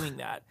not doing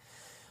that.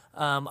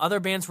 Other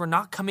bands were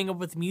not coming up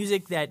with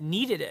music that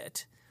needed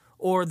it,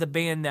 or the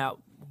band that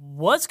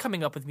was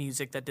coming up with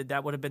music that did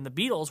that would have been the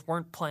Beatles,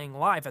 weren't playing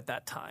live at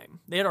that time.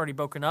 They had already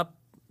broken up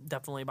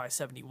definitely by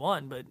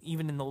 71, but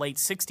even in the late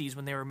 60s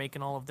when they were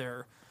making all of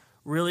their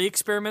really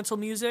experimental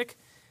music,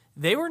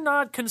 they were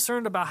not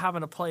concerned about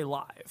having to play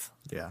live.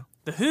 Yeah.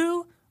 The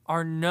Who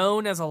are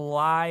known as a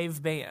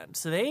live band.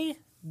 So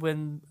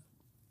when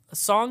a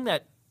song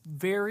that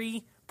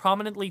very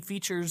prominently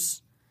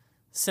features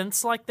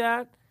synths like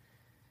that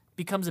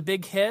becomes a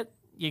big hit,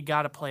 you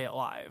got to play it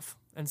live.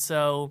 And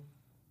so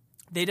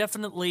they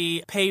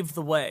definitely paved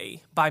the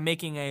way by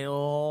making a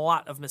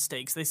lot of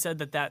mistakes. They said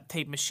that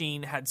tape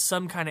machine had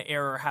some kind of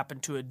error happen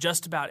to it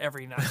just about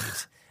every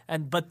night.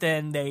 But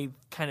then they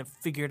kind of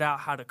figured out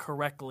how to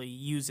correctly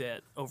use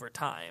it over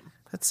time.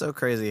 That's so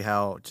crazy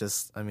how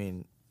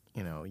you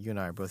and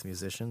I are both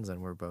musicians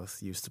and we're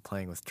both used to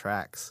playing with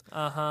tracks.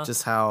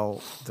 Just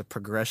how the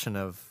progression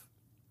of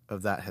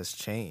that has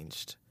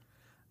changed.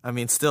 I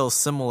mean, still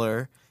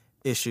similar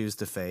issues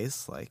to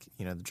face, like,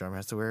 the drummer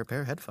has to wear a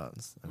pair of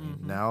headphones. I mean,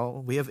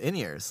 now we have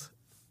in-ears.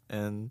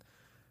 And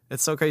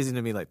it's so crazy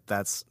to me, like,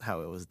 that's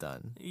how it was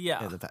done.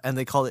 Yeah. And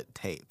they called it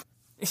tape.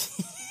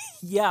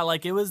 Yeah,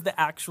 like it was the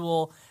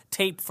actual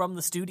tape from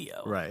the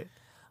studio. Right.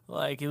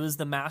 Like it was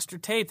the master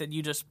tape that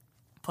you just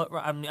put.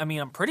 I mean,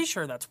 I'm pretty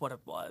sure that's what it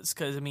was,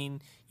 because you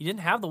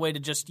didn't have the way to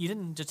you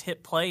didn't just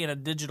hit play and a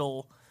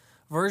digital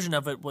version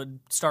of it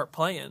would start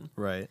playing.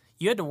 Right.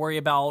 You had to worry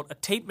about a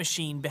tape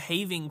machine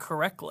behaving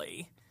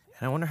correctly.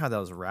 And I wonder how that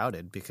was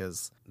routed,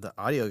 because the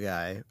audio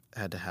guy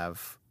had to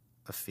have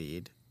a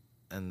feed,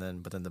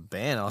 but then the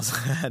band also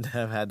had to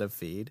have had a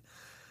feed.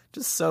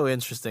 Just so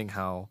interesting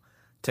how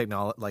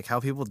how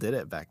people did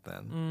it back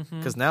then.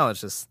 Because now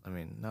it's just,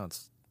 now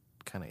it's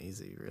kind of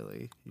easy,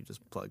 really. You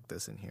just plug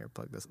this in here,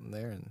 plug this in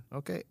there, and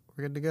okay,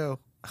 we're good to go.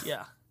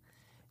 Yeah.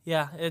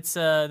 Yeah, it's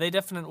they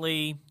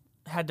definitely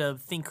had to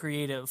think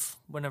creative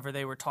whenever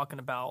they were talking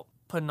about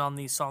putting on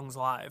these songs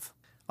live.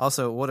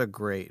 Also, what a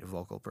great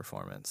vocal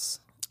performance.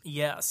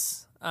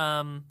 Yes.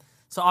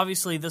 So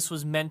obviously this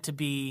was meant to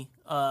be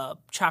a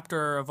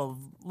chapter of a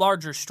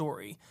larger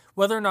story.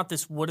 Whether or not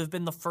this would have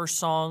been the first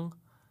song,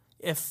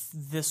 if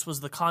this was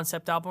the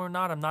concept album or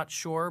not, I'm not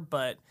sure,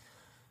 but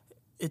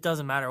it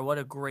doesn't matter. What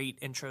a great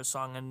intro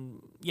song.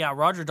 And yeah,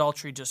 Roger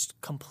Daltrey just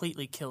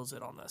completely kills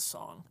it on this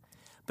song.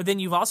 But then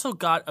you've also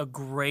got a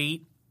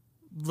great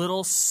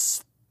little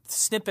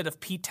snippet of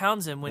Pete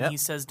Townsend when he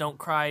says, "Don't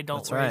cry,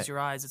 don't raise your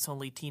eyes, it's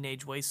only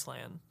Teenage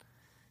Wasteland."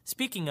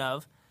 Speaking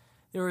of,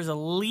 there is a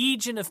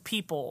legion of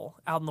people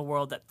out in the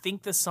world that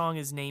think this song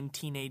is named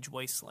Teenage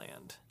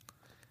Wasteland.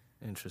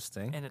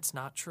 Interesting. And it's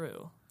not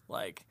true.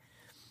 Like,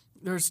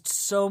 there's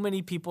so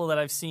many people that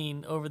I've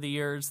seen over the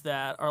years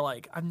that are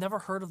like, I've never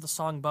heard of the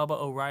song Bubba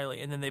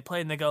O'Reilly. And then they play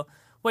it and they go,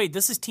 wait,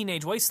 this is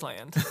Teenage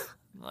Wasteland.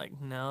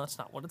 Like, no, that's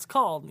not what it's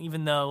called,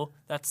 even though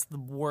that's the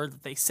word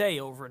that they say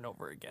over and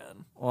over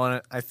again.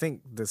 Well, I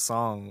think the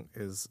song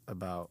is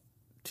about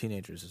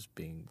teenagers just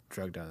being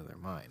drugged out of their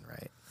mind,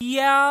 right?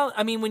 Yeah,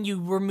 I mean, when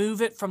you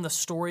remove it from the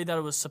story that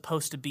it was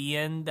supposed to be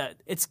in,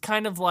 that it's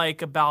kind of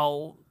like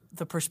about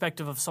the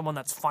perspective of someone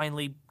that's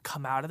finally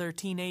come out of their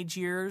teenage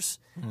years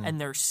and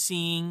they're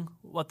seeing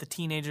what the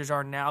teenagers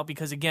are now,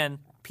 because again,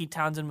 Pete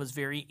Townsend was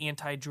very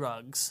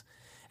anti-drugs.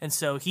 And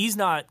so he's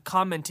not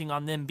commenting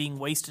on them being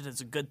wasted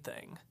as a good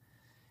thing.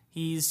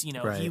 He's,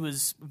 he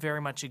was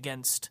very much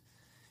against,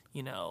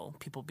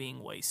 people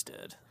being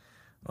wasted.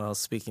 Well,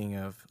 speaking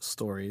of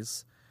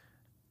stories,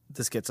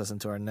 this gets us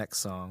into our next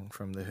song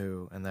from The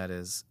Who, and that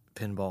is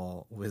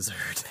Pinball Wizard.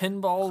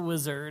 Pinball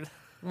Wizard.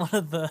 One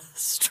of the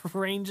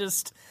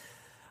strangest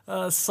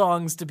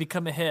songs to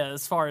become a hit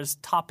as far as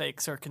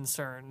topics are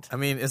concerned. I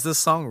mean, is this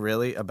song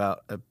really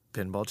about a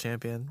pinball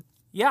champion?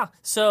 Yeah.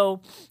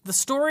 So the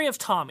story of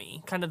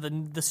Tommy, kind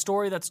of the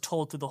story that's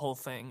told through the whole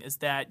thing, is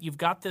that you've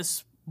got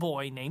this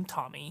boy named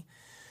Tommy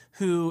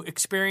who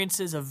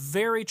experiences a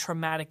very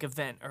traumatic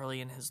event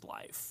early in his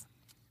life.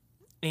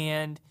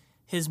 And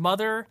his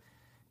mother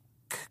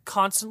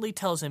constantly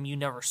tells him, you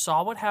never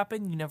saw what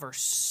happened, you never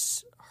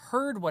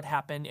heard what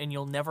happened, and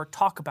you'll never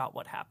talk about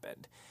what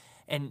happened.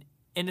 And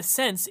in a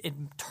sense, it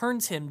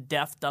turns him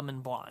deaf, dumb,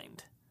 and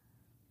blind.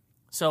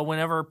 So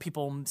whenever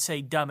people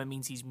say dumb, it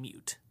means he's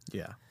mute.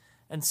 Yeah.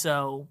 And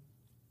so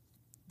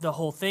the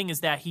whole thing is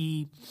that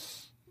he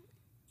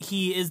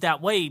is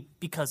that way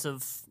because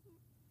of,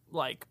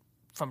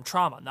 from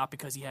trauma, not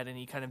because he had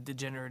any kind of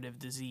degenerative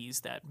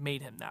disease that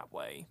made him that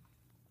way.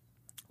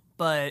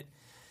 But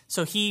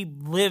so he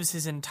lives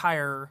his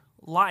entire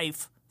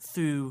life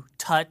through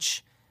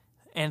touch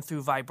and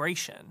through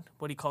vibration,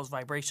 what he calls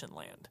vibration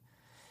land.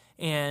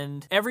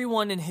 And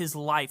everyone in his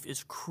life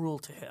is cruel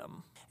to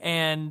him.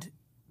 And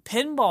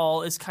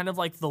pinball is kind of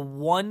like the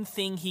one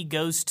thing he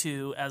goes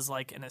to as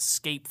like an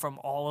escape from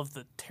all of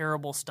the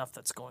terrible stuff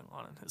that's going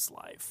on in his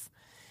life.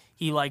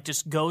 He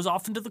just goes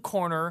off into the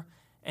corner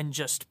and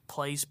just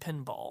plays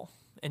pinball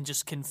and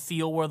just can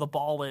feel where the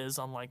ball is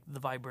on the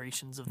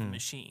vibrations of the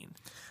machine.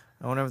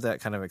 I wonder if that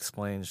kind of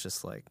explains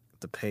just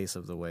the pace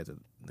of the way that,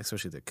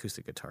 especially the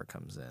acoustic guitar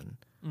comes in,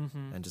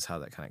 and just how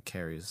that kind of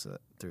carries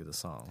through the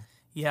song.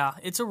 Yeah,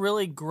 it's a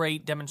really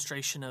great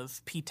demonstration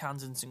of Pete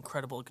Townshend's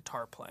incredible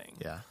guitar playing.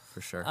 Yeah, for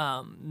sure.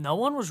 No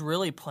one was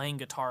really playing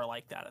guitar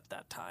like that at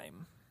that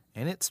time.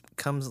 And it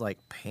comes like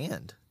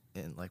panned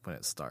in like when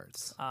it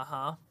starts.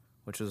 Uh-huh.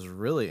 Which is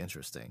really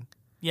interesting.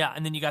 Yeah,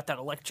 and then you got that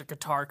electric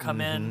guitar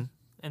come in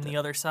the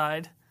other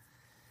side.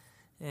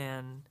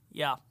 And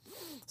yeah.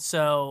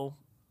 So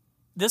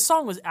this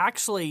song was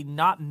actually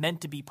not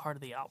meant to be part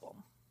of the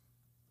album.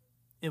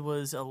 It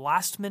was a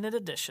last-minute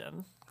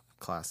addition.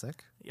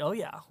 Classic. Oh,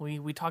 yeah.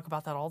 We talk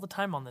about that all the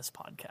time on this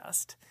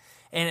podcast.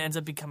 And it ends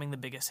up becoming the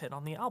biggest hit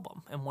on the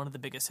album and one of the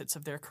biggest hits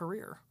of their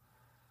career.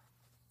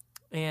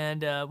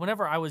 And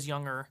whenever I was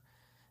younger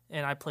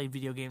and I played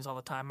video games all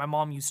the time, my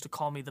mom used to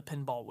call me the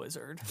Pinball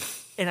Wizard.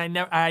 And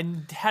I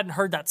hadn't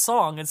heard that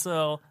song. And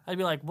so I'd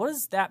be like, what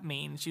does that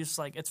mean? She was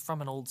like, it's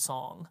from an old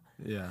song.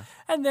 Yeah.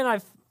 And then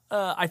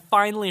I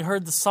finally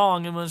heard the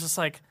song and was just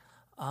like,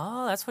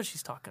 oh, that's what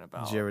she's talking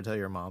about. Did you ever tell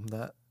your mom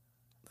that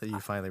you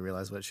finally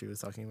realized what she was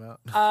talking about?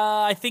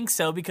 I think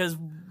so, because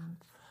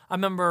I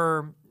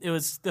remember it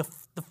was the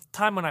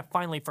time when I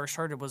finally first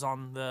heard it was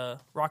on the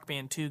Rock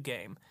Band 2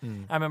 game.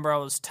 I remember I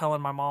was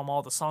telling my mom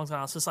all the songs, and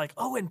I was just like,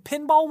 oh, and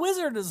Pinball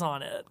Wizard is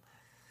on it.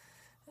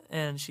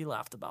 And she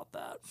laughed about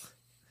that.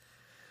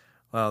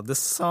 Well, this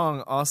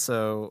song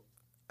also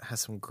has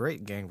some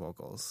great gang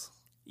vocals.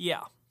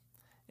 Yeah.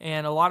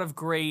 And a lot of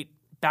great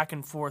back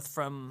and forth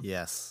from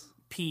Yes.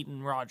 Pete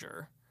and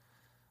Roger.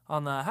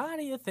 On the, how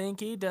do you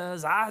think he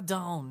does? I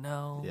don't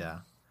know. Yeah.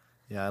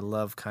 Yeah, I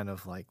love kind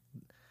of like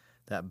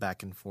that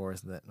back and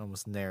forth, that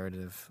almost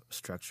narrative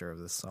structure of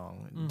this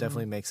song. It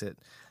definitely makes it,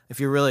 if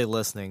you're really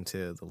listening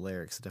to the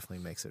lyrics, it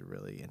definitely makes it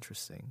really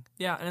interesting.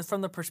 Yeah, and it's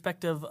from the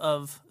perspective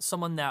of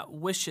someone that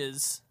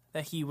wishes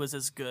that he was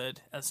as good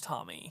as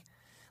Tommy.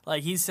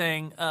 Like, he's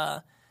saying,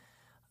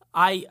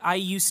 I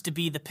used to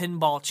be the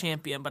pinball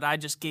champion, but I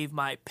just gave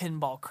my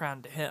pinball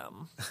crown to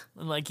him.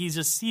 And like he's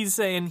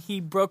saying he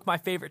broke my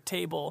favorite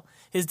table.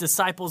 His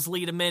disciples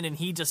lead him in, and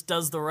he just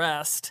does the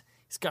rest.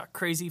 He's got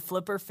crazy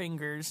flipper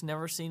fingers,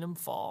 never seen him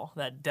fall.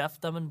 That deaf,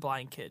 dumb, and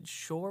blind kid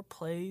sure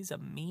plays a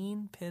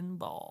mean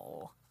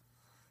pinball.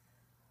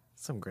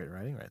 Some great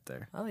writing right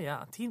there. Oh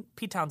yeah,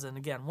 Pete Townsend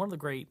again, one of the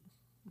great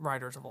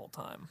writers of all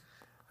time.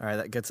 All right,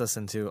 that gets us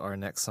into our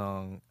next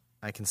song,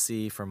 I Can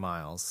See for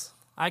Miles.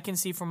 I Can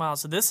See for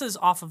Miles. So this is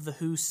off of the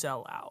Who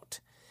Sell Out.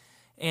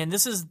 And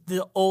this is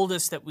the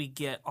oldest that we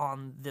get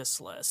on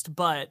this list.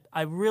 But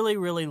I really,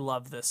 really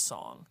love this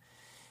song.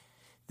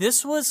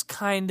 This was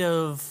kind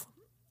of,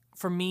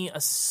 for me,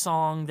 a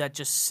song that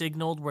just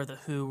signaled where the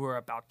Who were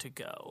about to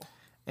go.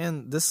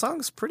 And this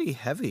song's pretty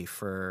heavy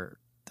for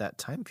that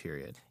time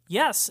period.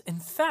 Yes. In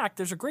fact,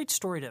 there's a great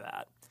story to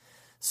that.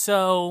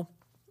 So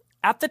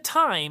at the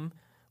time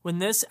when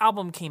this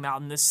album came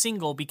out and this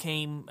single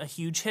became a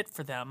huge hit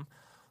for them,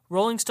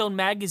 Rolling Stone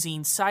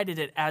magazine cited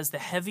it as the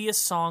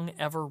heaviest song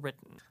ever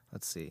written.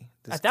 Let's see.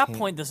 At that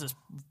point, this is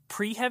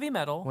pre-heavy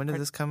metal. When did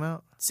this come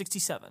out?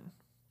 67.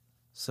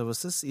 So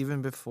was this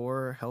even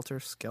before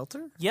Helter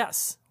Skelter?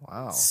 Yes.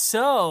 Wow.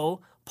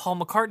 So Paul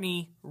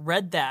McCartney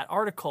read that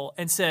article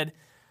and said,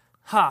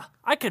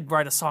 I could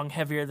write a song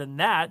heavier than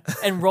that,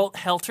 and wrote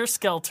Helter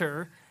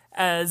Skelter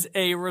as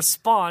a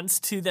response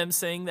to them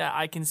saying that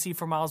I Can See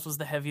for Miles was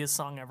the heaviest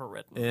song ever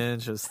written.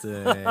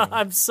 Interesting.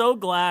 I'm so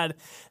glad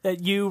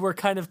that you were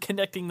kind of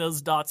connecting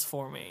those dots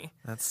for me.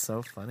 That's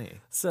so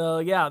funny. So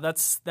yeah,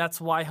 that's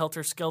why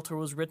Helter Skelter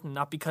was written,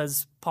 not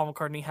because Paul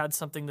McCartney had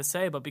something to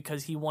say, but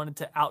because he wanted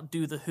to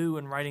outdo the Who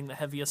in writing the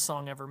heaviest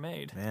song ever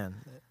made. Man,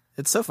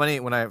 it's so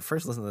funny. When I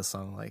first listened to this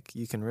song, like,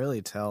 you can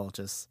really tell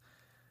just,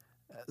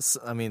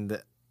 I mean,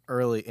 the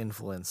early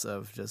influence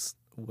of just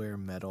where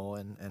metal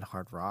and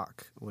hard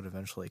rock would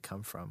eventually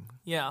come from.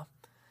 Yeah.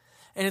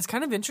 And it's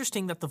kind of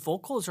interesting that the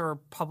vocals are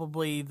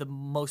probably the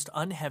most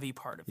unheavy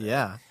part of it.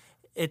 Yeah.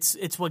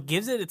 It's what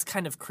gives it its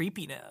kind of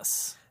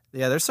creepiness.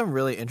 Yeah, there's some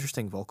really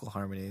interesting vocal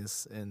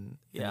harmonies in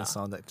Yeah. the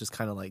song that just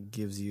kind of like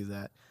gives you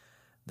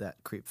that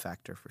creep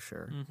factor for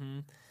sure. Mm-hmm.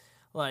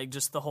 Like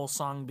just the whole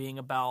song being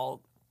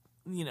about,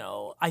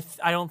 I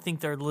don't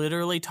think they're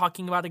literally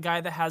talking about a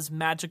guy that has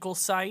magical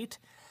sight,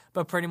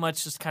 but pretty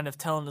much just kind of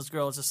telling this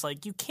girl, it's just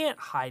like, you can't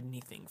hide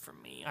anything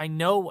from me. I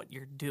know what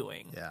you're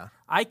doing. Yeah.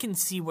 I can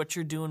see what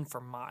you're doing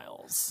for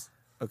miles.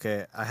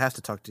 Okay, I have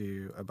to talk to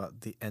you about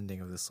the ending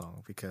of this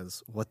song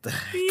because what the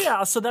heck?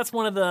 Yeah, so that's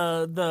one of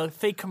the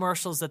fake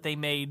commercials that they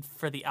made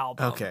for the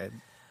album. Okay.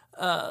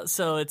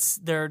 So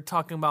they're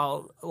talking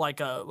about like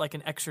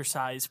an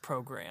exercise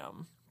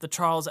program. The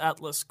Charles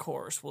Atlas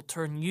course will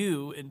turn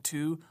you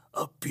into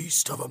a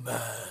beast of a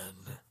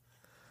man.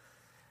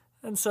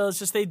 And so it's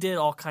just they did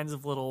all kinds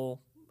of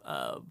little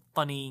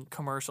funny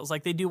commercials.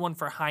 Like they do one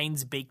for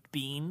Heinz baked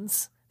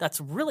beans. That's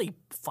really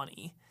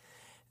funny.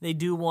 They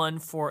do one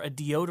for a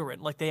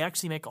deodorant. Like they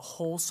actually make a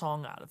whole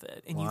song out of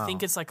it. And you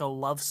think it's like a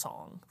love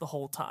song the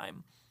whole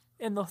time.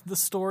 And the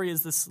story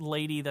is this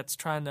lady that's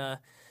trying to,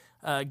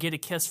 get a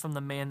kiss from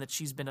the man that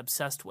she's been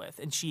obsessed with.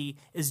 And she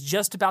is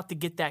just about to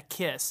get that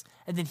kiss,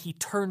 and then he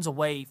turns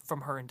away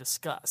from her in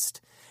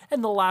disgust.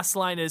 And the last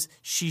line is,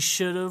 "She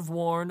should have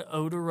worn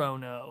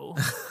Odorono."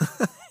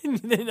 And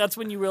then that's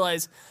when you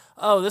realize,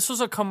 oh, this was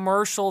a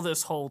commercial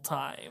this whole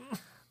time.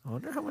 I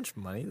wonder how much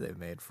money they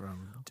made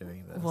from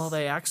doing this. Well,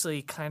 they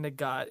actually kind of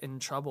got in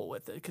trouble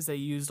with it because they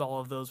used all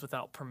of those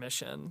without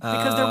permission.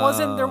 Because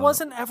there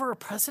wasn't ever a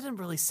precedent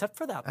really set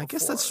for that before. I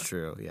guess that's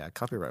true. Yeah,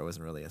 copyright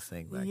wasn't really a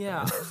thing back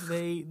Yeah,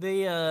 then.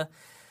 the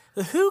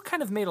Who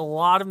kind of made a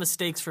lot of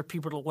mistakes for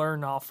people to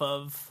learn off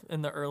of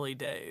in the early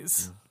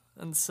days,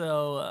 and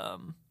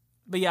so.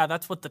 But yeah,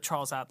 that's what the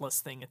Charles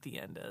Atlas thing at the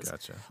end is.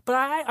 Gotcha. But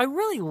I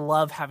really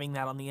love having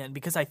that on the end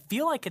because I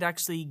feel like it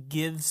actually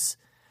gives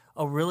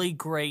a really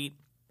great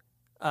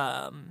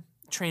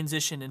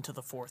transition into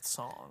the fourth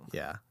song.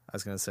 Yeah, I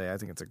was going to say, I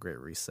think it's a great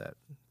reset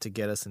to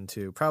get us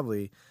into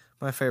probably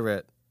my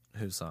favorite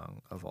Who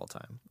song of all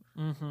time.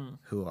 Mm-hmm.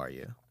 Who Are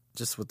You?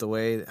 Just with the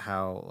way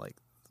how, like,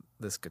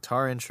 this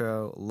guitar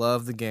intro,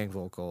 love the gang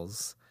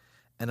vocals,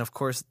 and of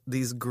course,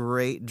 these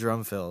great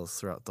drum fills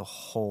throughout the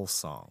whole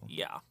song.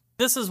 Yeah.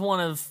 This is one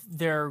of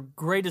their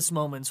greatest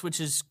moments, which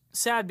is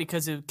sad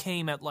because it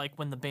came at like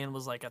when the band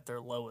was like at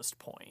their lowest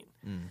point.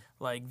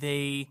 Like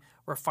they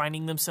were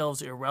finding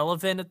themselves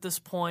irrelevant at this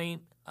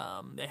point.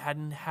 They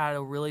hadn't had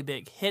a really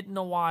big hit in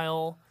a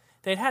while.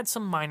 They'd had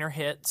some minor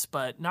hits,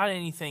 but not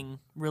anything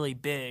really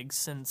big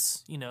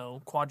since,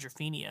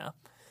 Quadrophenia.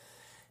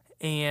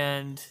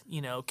 And,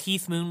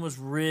 Keith Moon was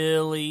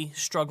really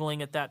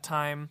struggling at that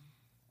time.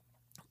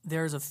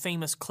 There's a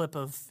famous clip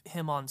of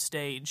him on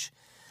stage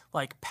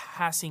like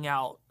passing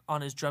out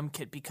on his drum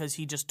kit because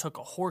he just took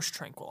a horse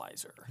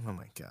tranquilizer. Oh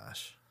my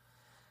gosh.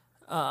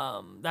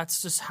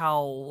 That's just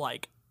how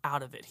like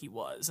out of it he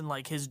was, and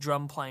like his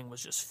drum playing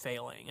was just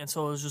failing. And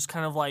so it was just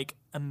kind of like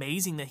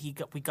amazing that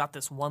we got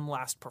this one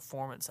last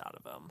performance out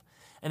of him.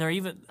 And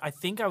I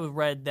think I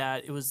read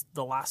that it was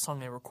the last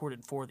song they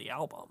recorded for the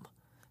album.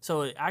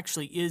 So it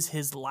actually is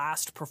his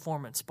last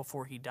performance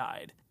before he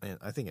died. And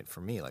I think for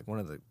me, like one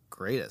of the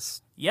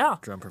greatest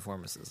drum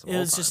performances of all It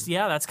was time. just,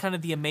 that's kind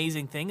of the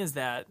amazing thing is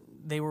that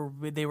they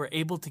were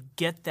able to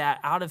get that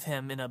out of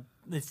him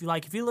if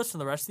you listen to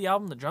the rest of the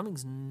album, the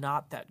drumming's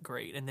not that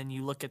great. And then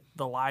you look at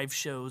the live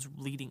shows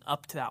leading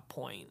up to that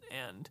point,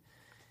 and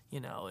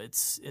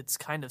it's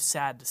kind of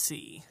sad to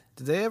see.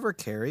 Did they ever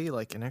carry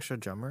like an extra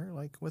drummer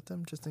like with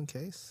them just in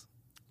case?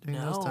 During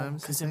those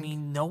times, because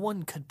no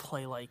one could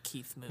play like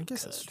Keith Moon. I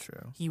guess could. that's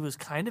true. He was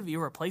kind of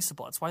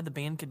irreplaceable. That's why the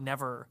band could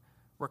never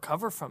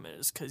recover from it,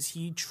 is because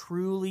he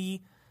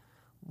truly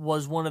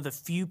was one of the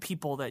few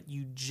people that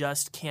you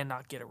just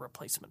cannot get a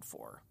replacement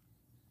for.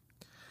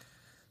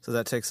 So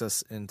that takes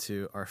us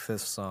into our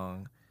fifth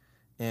song,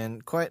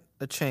 and quite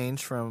a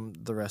change from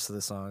the rest of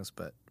the songs,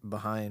 but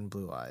Behind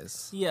Blue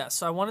Eyes. Yeah,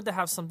 so I wanted to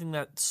have something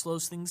that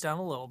slows things down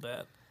a little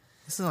bit.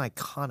 This is an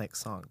iconic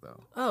song,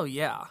 though. Oh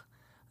yeah.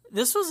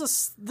 This is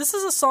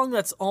a song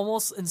that's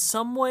almost, in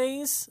some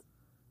ways,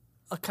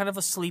 a kind of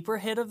a sleeper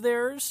hit of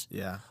theirs.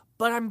 Yeah.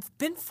 But I've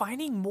been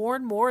finding more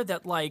and more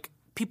that, like,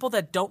 people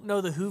that don't know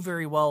The Who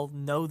very well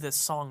know this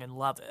song and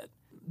love it.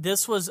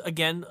 This was,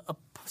 again,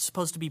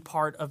 supposed to be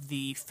part of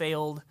the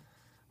failed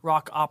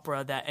rock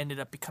opera that ended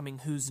up becoming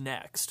Who's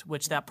Next,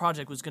 which that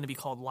project was going to be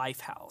called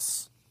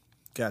Lifehouse.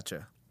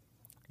 Gotcha.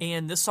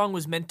 And this song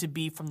was meant to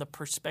be from the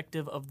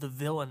perspective of the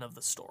villain of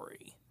the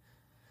story.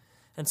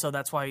 And so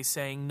that's why he's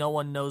saying no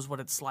one knows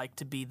what it's like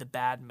to be the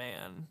bad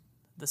man,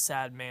 the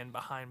sad man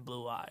behind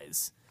blue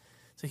eyes.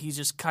 So he's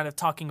just kind of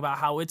talking about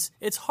how it's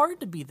hard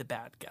to be the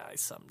bad guy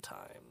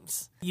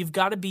sometimes. You've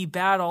got to be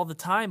bad all the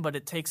time, but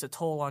it takes a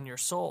toll on your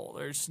soul.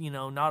 There's,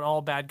 not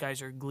all bad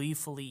guys are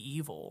gleefully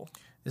evil.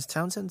 Is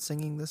Townsend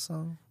singing this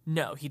song?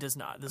 No, he does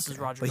not. This is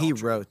Roger But Daltrey. he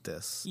wrote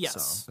this Yes.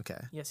 song.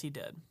 Okay. Yes, he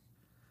did.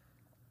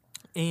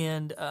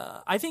 And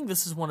I think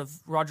this is one of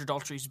Roger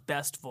Daltrey's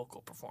best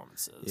vocal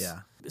performances. Yeah.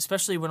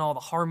 Especially when all the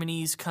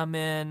harmonies come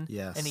in.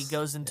 Yes. And he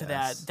goes into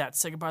that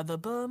second part,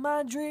 but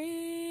my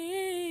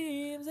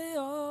dreams, they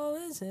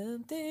always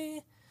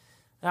empty.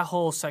 That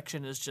whole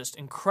section is just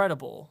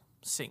incredible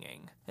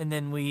singing. And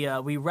then we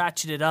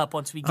ratchet it up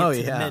once we get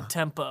to the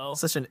mid-tempo.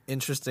 Such an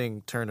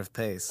interesting turn of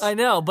pace. I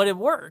know, but it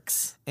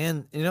works.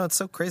 And, it's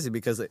so crazy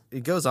because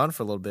it goes on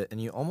for a little bit,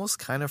 and you almost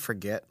kind of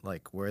forget,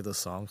 like, where the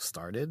song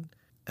started.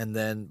 And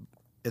then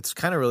it's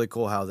kind of really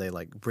cool how they,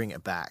 like, bring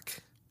it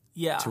back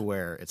to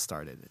where it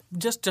started.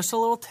 Just a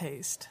little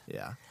taste.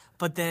 Yeah.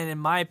 But then, in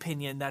my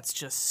opinion, that's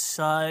just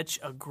such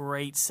a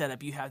great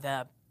setup. You have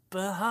that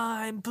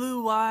behind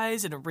blue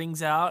eyes, and it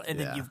rings out, and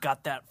then you've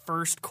got that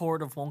first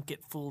chord of Won't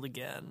Get Fooled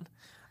Again.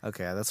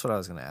 Okay, that's what I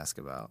was going to ask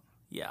about.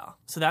 Yeah.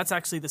 So that's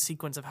actually the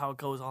sequence of how it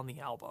goes on the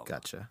album.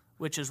 Gotcha.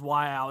 Which is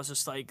why I was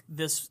just like,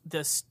 this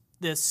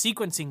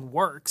sequencing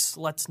works.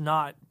 Let's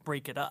not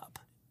break it up.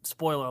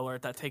 Spoiler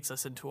alert, that takes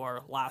us into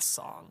our last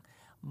song.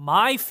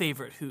 My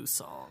favorite Who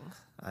song.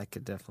 I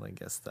could definitely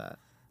guess that.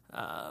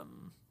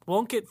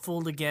 Won't Get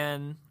Fooled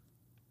Again.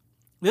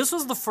 This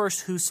was the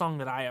first Who song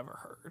that I ever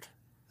heard.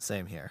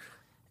 Same here.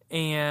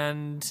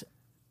 And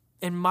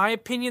in my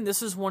opinion,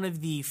 this is one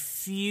of the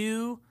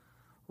few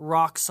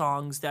rock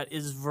songs that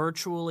is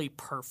virtually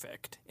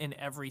perfect in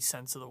every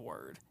sense of the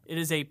word. It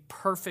is a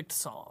perfect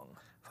song.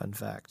 Fun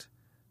fact.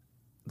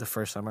 The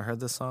first time I heard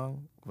this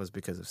song was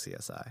because of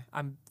CSI.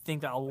 I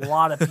think that a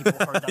lot of people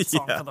heard that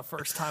song for the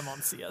first time on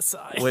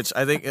CSI. Which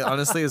I think,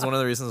 honestly, is one of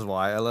the reasons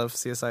why I love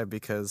CSI,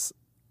 because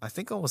I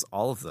think almost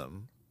all of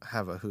them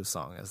have a Who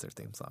song as their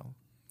theme song.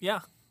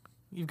 Yeah.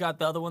 You've got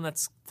the other one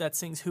that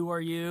sings Who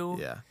Are You?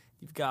 Yeah.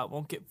 You've got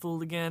Won't Get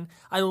Fooled Again.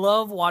 I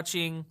love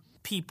watching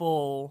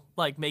people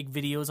like make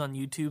videos on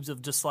YouTube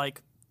of just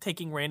like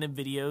taking random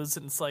videos,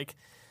 and it's like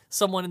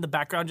someone in the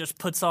background just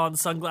puts on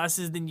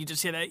sunglasses, then you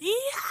just hear that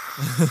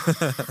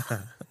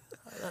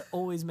that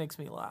always makes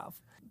me laugh.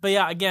 But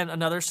yeah, again,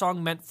 another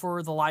song meant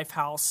for the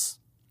Lifehouse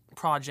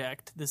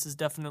project. This is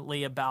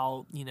definitely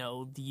about,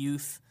 the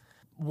youth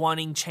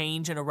wanting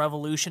change and a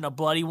revolution, a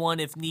bloody one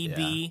if need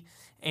be,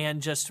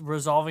 and just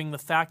resolving the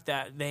fact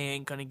that they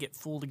ain't going to get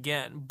fooled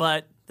again.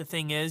 But the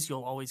thing is,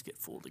 you'll always get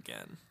fooled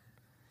again.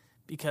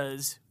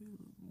 Because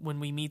when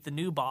we meet the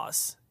new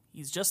boss,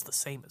 he's just the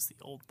same as the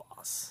old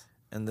boss.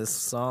 And this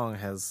song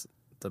has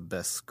the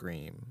best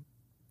scream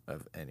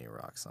of any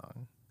rock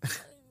song.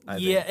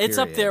 It's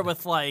up there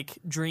with like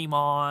Dream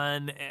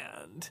On,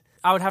 and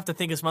I would have to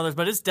think of some others,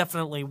 but it's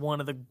definitely one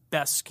of the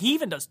best. He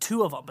even does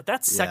two of them, but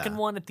that second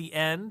one at the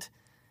end,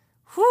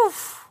 whew.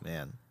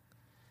 Man.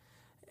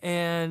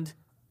 And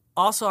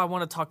also I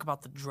want to talk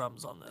about the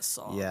drums on this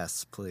song.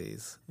 Yes,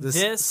 please. This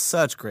is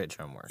such great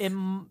drum work.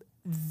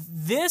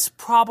 This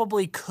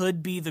probably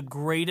could be the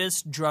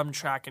greatest drum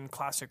track in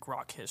classic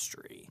rock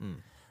history,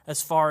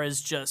 as far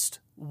as just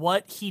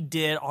what he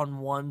did on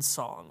one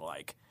song.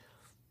 Like,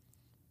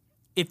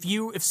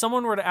 if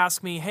someone were to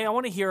ask me, hey, I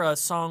want to hear a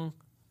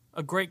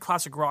a great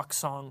classic rock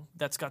song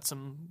that's got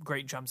some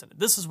great drums in it,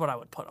 this is what I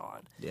would put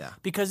on. Yeah.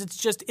 Because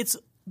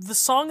the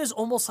song is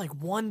almost like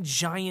one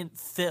giant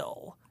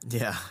fill.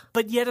 Yeah.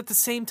 But yet at the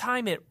same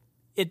time,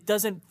 it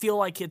doesn't feel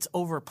like it's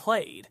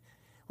overplayed.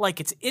 Like,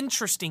 it's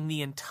interesting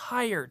the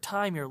entire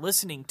time you're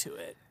listening to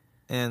it.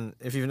 And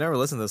if you've never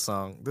listened to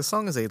this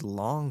song is a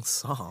long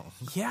song.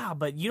 Yeah,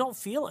 but you don't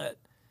feel it.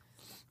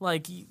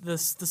 Like, the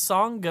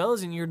song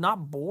goes and you're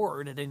not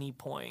bored at any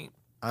point.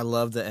 I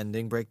love the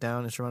ending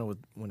breakdown instrumental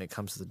when it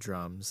comes to the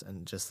drums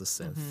and just the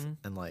synth.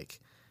 And, like,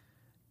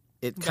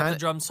 it kind of... the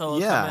drum solo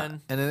come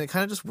in. And then it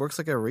kind of just works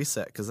like a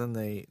reset, because then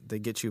they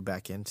get you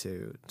back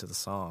into the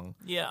song.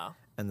 Yeah.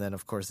 And then,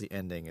 of course, the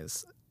ending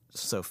is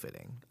so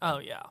fitting. Oh,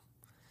 yeah.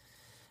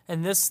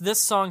 And this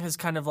song has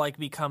kind of like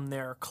become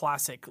their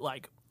classic,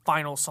 like,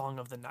 final song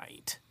of the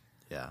night.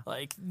 Yeah.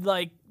 Like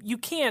you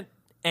can't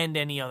end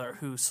any other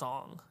Who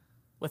song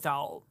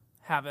without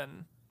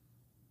having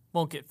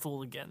Won't Get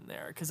Fooled Again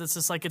there, because it's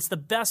just like it's the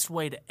best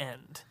way to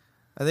end.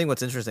 I think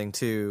what's interesting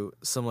too,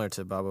 similar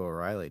to Baba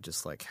O'Reilly,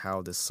 just like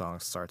how this song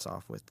starts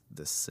off with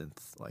this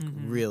synth, like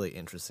really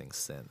interesting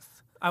synth.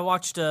 I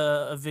watched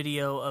a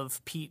video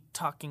of Pete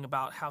talking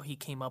about how he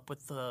came up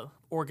with the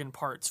organ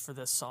parts for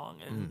this song,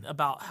 and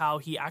about how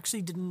he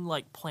actually didn't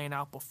like plan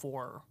out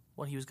before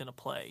what he was going to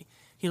play.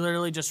 He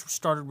literally just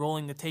started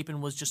rolling the tape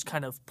and was just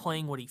kind of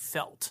playing what he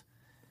felt.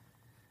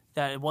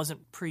 That it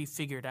wasn't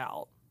pre-figured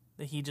out.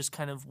 That he just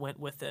kind of went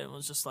with it and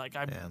was just like,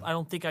 I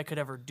don't think I could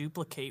ever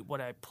duplicate what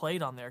I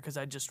played on there, because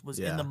I just was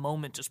in the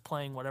moment just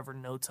playing whatever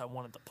notes I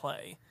wanted to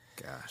play.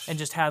 Gosh. And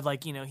just had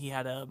like, he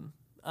had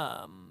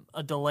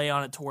a delay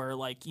on it to where,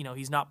 like,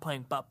 he's not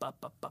playing bup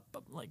bup bup bup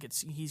bup, like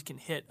he can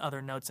hit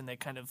other notes and they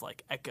kind of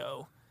like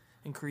echo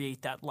and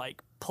create that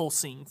like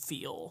pulsing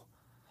feel.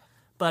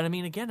 But I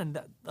mean, again,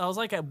 and I was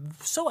like,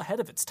 so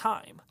ahead of its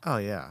time. Oh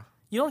yeah.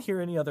 You don't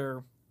hear any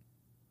other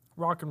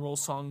rock and roll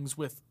songs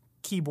with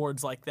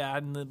keyboards like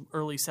that in the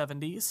early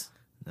 70s.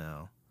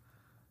 No,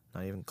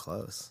 not even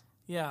close.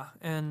 Yeah,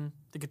 and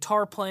the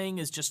guitar playing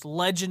is just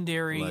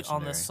legendary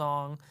on this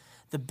song.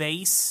 The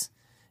bass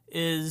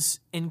is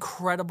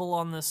incredible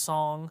on this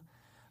song.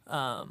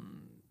 I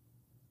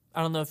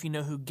don't know if you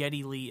know who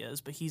Geddy Lee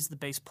is, but he's the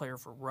bass player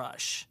for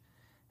Rush.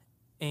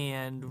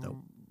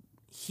 And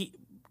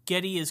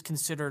Geddy is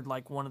considered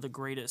like one of the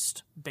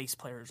greatest bass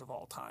players of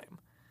all time.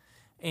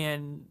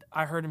 And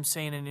I heard him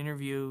say in an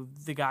interview,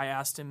 the guy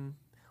asked him,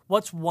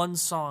 what's one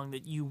song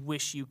that you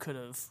wish you could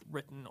have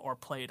written or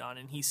played on?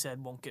 And he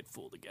said, Won't Get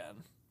Fooled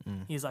Again.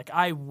 He's like,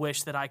 I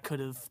wish that I could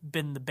have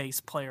been the bass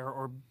player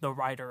or the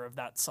writer of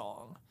that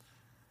song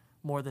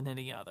more than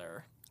any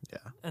other.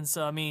 Yeah. And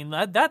so, I mean,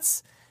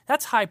 that's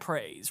high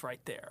praise right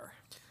there.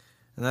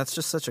 And that's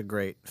just such a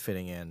great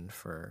fitting in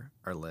for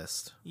our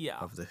list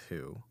of the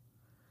Who.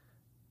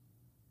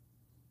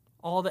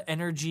 All the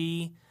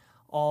energy,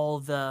 all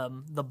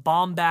the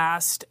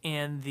bombast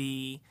and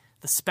the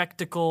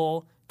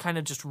spectacle kind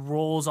of just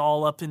rolls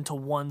all up into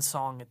one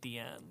song at the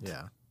end.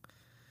 Yeah.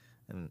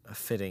 And a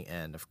fitting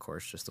end, of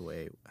course, just the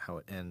way how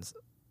it ends,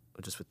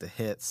 just with the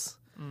hits,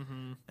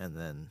 and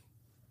then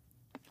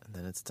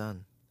it's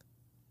done.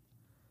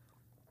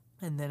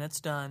 And then it's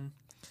done.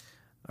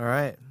 All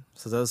right.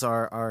 So those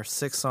are our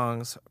 6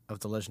 songs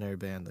of the legendary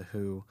band The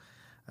Who.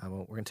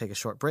 We're going to take a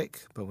short break,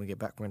 but when we get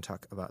back, we're going to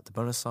talk about the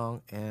bonus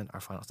song and our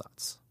final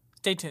thoughts.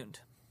 Stay tuned.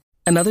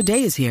 Another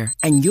day is here,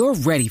 and you're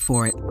ready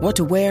for it. What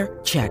to wear?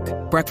 Check.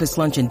 Breakfast,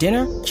 lunch, and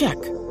dinner?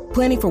 Check.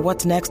 Planning for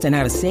what's next and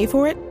how to save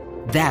for it?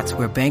 That's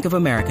where Bank of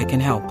America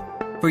can help.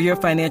 For your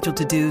financial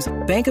to-dos,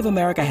 Bank of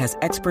America has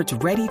experts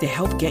ready to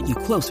help get you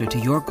closer to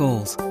your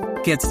goals.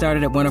 Get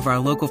started at one of our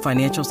local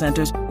financial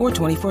centers or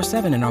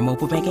 24/7 in our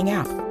mobile banking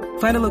app.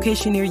 Find a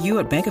location near you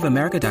at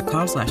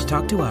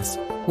bankofamerica.com/talktous.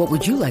 What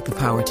would you like the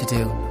power to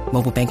do?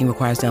 Mobile banking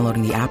requires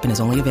downloading the app and is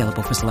only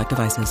available for select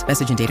devices.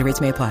 Message and data rates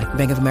may apply.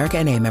 Bank of America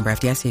N.A., member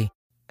FDIC.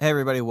 Hey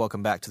everybody,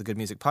 welcome back to the Good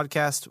Music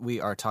Podcast. We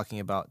are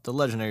talking about the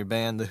legendary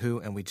band, The Who,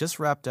 and we just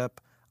wrapped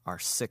up our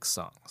 6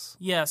 songs.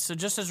 Yeah, so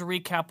just as a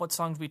recap, what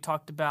songs we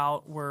talked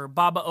about were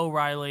Baba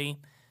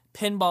O'Riley,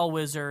 Pinball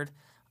Wizard,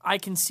 I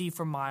Can See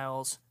for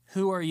Miles,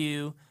 Who Are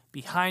You,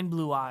 Behind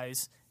Blue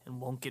Eyes,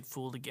 and Won't Get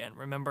Fooled Again.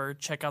 Remember,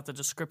 check out the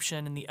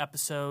description in the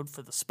episode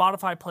for the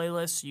Spotify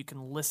playlist so you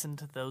can listen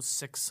to those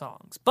 6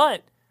 songs.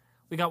 But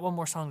we got one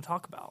more song to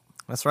talk about.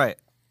 That's right.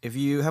 If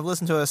you have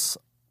listened to us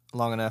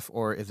long enough,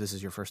 or if this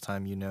is your first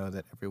time, you know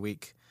that every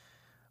week,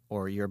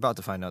 or you're about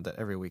to find out that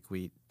every week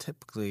we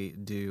typically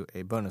do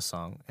a bonus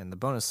song, and the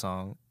bonus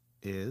song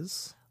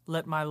is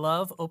Let My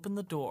Love Open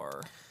the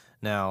Door.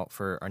 Now,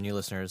 for our new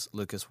listeners,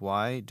 Lucas,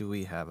 why do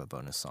we have a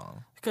bonus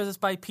song? Because it's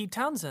by Pete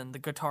Townsend, the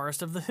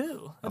guitarist of The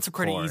Who. That's a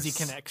pretty easy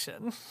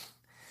connection.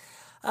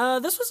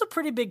 This was a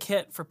pretty big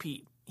hit for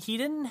Pete. He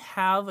didn't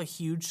have a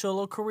huge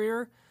solo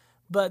career,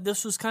 but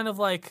this was kind of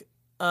like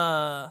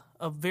a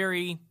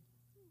very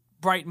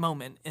bright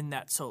moment in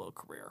that solo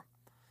career.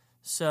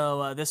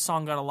 So this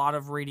song got a lot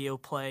of radio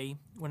play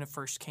when it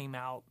first came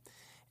out,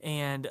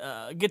 and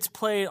gets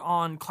played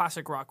on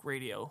classic rock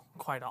radio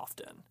quite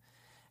often.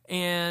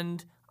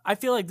 And I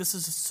feel like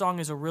song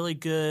is a really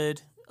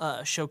good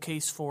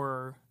showcase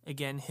for,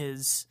 again,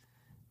 his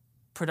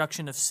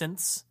production of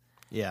synths.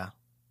 Yeah.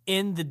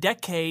 In the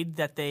decade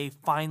that they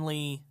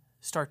finally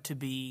start to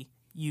be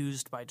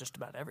used by just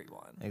about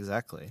everyone.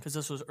 Exactly. Because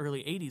this was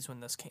early 80s when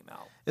this came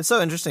out. It's so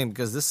interesting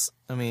because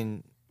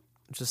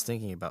just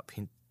thinking about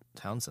Pete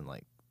Townsend,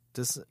 like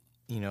this,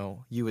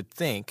 you would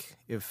think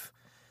if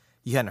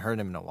you hadn't heard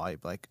him in a while,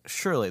 you'd be like,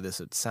 surely this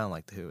would sound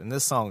like The Who. And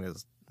this song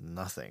is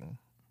nothing.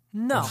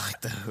 No.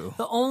 Like The Who.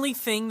 The only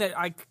thing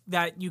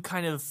that you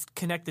kind of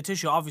connect the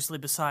tissue, obviously,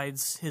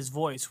 besides his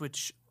voice,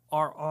 which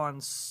are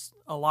on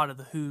a lot of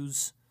The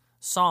Who's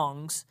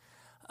songs,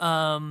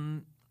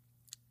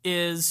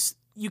 is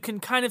you can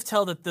kind of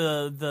tell that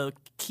the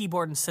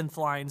keyboard and synth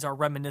lines are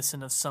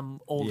reminiscent of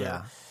some older.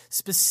 Yeah.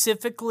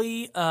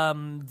 Specifically,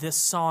 this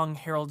song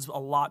heralds a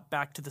lot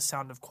back to the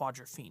sound of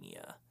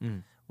Quadrophenia.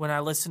 When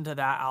I listened to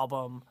that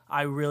album,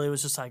 I really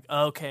was just like,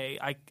 okay,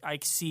 I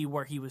see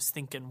where he was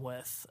thinking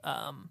with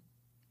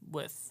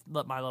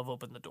Let My Love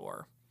Open the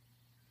Door.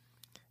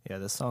 Yeah,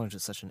 this song is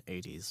just such an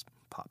 80s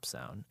pop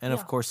sound. And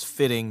of course,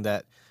 fitting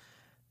that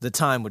the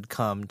time would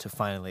come to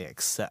finally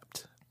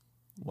accept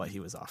what he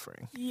was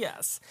offering.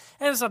 Yes.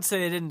 And it's not to say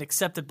they didn't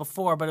accept it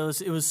before, but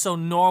it was so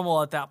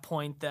normal at that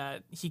point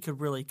that he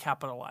could really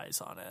capitalize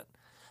on it.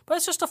 But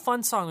it's just a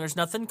fun song. There's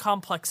nothing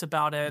complex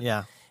about it.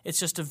 Yeah. It's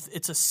just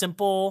it's a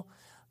simple,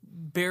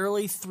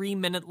 barely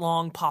 3-minute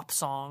long pop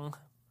song,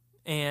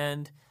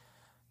 and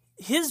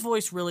his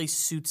voice really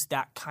suits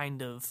that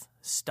kind of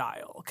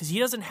style because he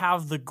doesn't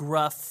have the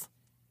gruff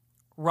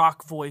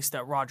rock voice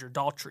that Roger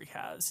Daltrey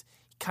has.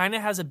 He kind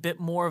of has a bit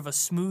more of a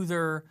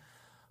smoother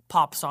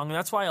pop song, and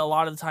that's why a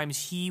lot of the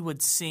times he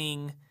would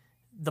sing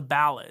the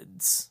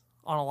ballads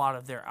on a lot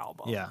of their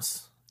albums. Yeah.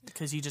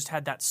 Because he just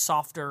had that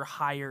softer,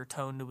 higher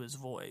tone to his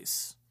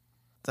voice.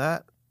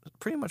 That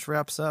pretty much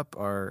wraps up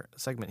our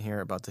segment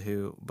here about The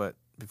Who, but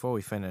before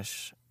we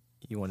finish,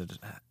 you wanted to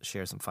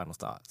share some final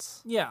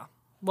thoughts. Yeah.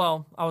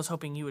 Well, I was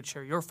hoping you would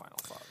share your final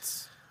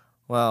thoughts.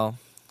 Well,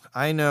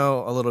 I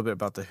know a little bit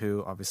about The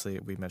Who. Obviously,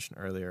 we mentioned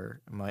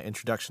earlier, my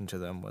introduction to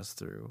them was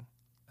through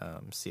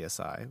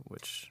CSI,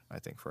 which I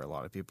think for a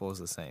lot of people is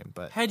the same.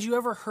 But had you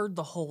ever heard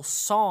the whole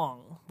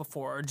song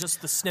before, or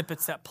just the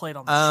snippets that played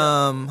on the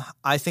show?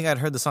 I think I'd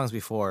heard the songs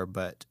before,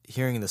 but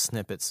hearing the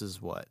snippets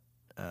is what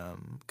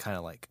kind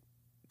of like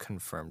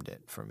confirmed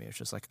it for me. It's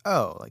just like,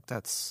 oh, like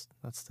that's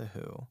The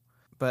Who.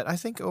 But I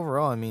think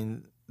overall,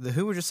 The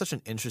Who were just such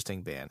an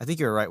interesting band. I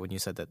think you were right when you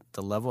said that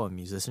the level of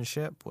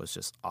musicianship was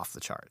just off the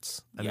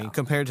charts. I mean,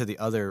 compared to the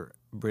other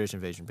British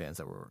Invasion bands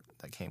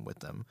that came with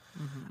them.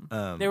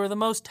 Mm-hmm. They were the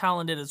most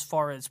talented as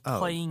far as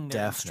playing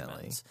their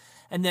instruments.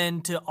 And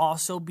then to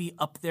also be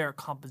up there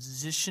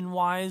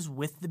composition-wise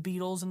with the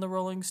Beatles and the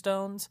Rolling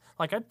Stones,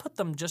 like I'd put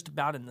them just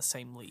about in the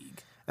same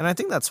league. And I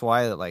think that's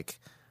why like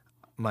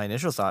my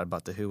initial thought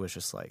about The Who was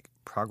just like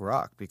prog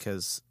rock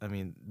because,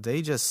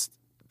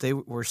 they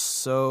were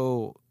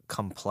so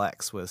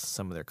complex with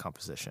some of their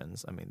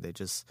compositions.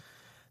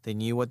 They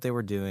knew what they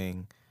were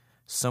doing.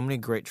 So many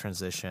great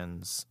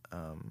transitions.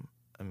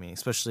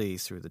 Especially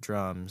through the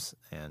drums,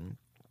 and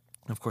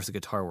of course the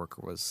guitar work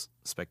was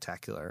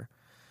spectacular.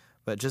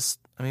 But just,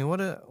 what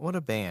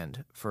a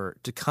band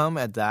to come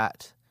at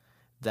that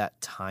that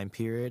time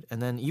period,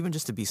 and then even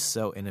just to be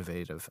so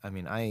innovative. I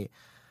mean, I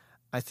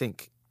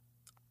think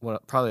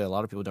what probably a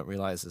lot of people don't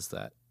realize is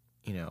that,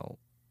 you know,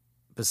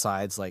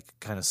 besides like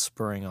kind of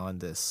spurring on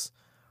this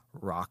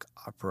rock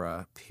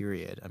opera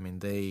period, I mean,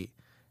 they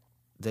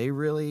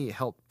really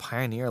helped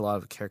pioneer a lot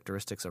of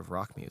characteristics of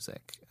rock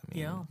music. I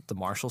mean, the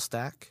Marshall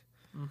stack,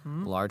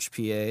 large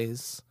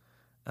PAs,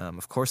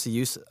 of course, the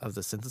use of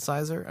the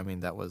synthesizer. I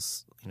mean, that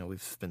was, you know,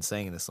 we've been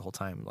saying this the whole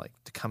time, like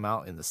to come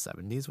out in the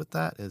 70s with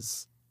that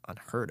is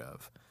unheard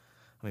of.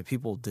 I mean,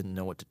 people didn't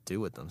know what to do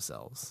with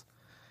themselves.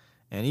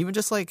 And even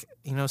just like,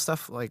 you know,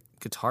 stuff like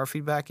guitar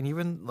feedback and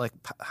even like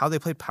how they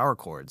played power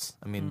chords.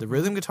 I mean, the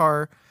rhythm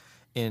guitar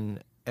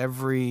in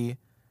every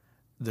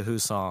The Who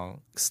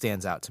song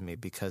stands out to me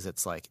because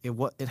it's like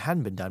it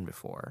hadn't been done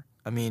before.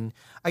 I mean,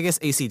 I guess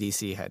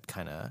AC/DC had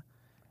kind of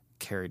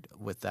carried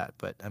with that,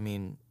 but I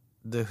mean,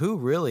 The Who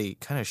really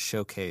kind of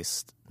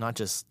showcased not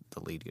just the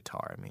lead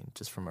guitar. I mean,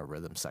 just from a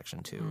rhythm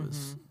section too, it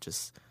was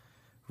just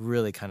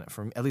really kind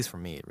of, at least for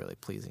me, really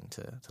pleasing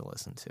to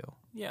listen to.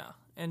 Yeah,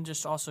 and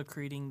just also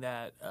creating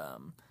that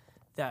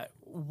that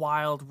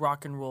wild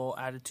rock and roll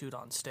attitude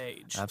on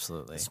stage.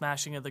 Absolutely. The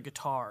smashing of the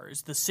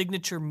guitars, the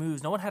signature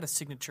moves. No one had a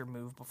signature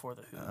move before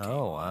The Who came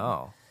Oh,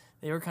 wow. on.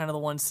 They were kind of the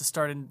ones to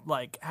start in,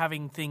 like,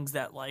 having things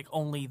that, like,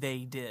 only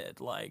they did.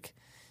 Like,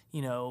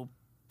 you know,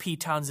 Pete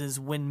Townsend's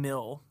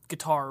windmill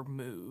guitar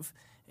move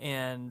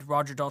and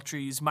Roger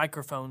Daltrey's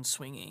microphone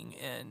swinging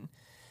and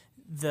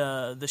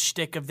the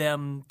shtick of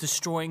them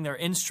destroying their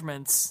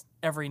instruments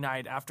every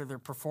night after their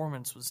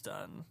performance was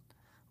done.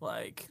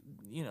 Like,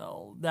 you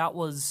know, that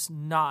was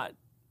not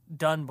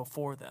done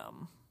before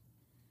them,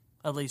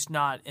 at least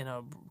not in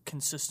a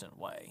consistent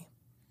way.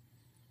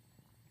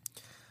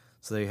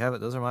 So there you have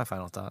it. Those are my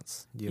final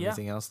thoughts. Do you have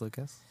anything else,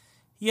 Lucas?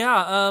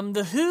 Yeah,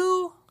 The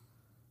Who,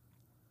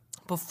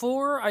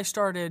 before I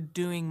started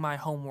doing my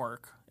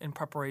homework in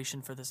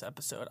preparation for this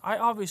episode, I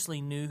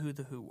obviously knew who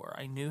The Who were.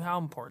 I knew how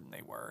important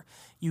they were.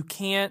 You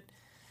can't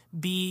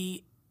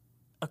be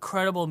a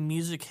credible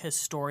music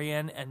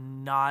historian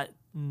and not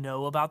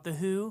know about The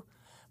Who,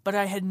 but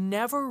I had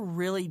never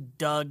really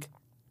dug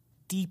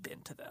deep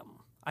into them.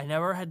 I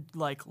never had,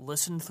 like,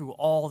 listened through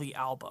all the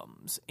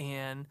albums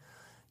and,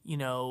 you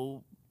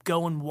know,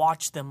 go and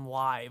watch them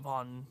live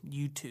on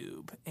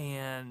YouTube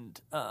and,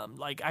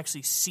 like,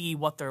 actually see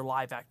what their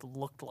live act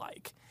looked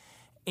like.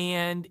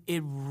 And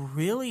it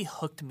really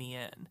hooked me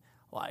in.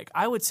 Like,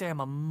 I would say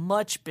I'm a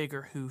much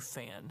bigger Who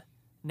fan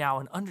now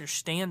and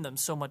understand them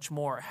so much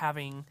more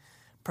having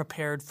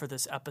prepared for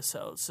this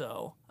episode.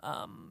 So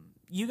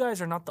you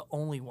guys are not the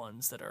only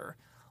ones that are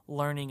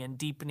learning and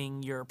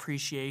deepening your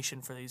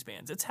appreciation for these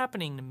bands. It's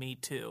happening to me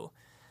too.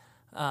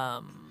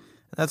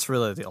 That's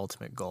really the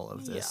ultimate goal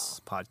of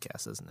this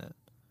podcast, isn't it?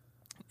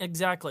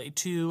 Exactly.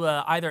 To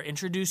either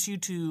introduce you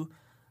to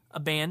a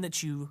band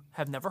that you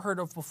have never heard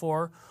of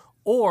before,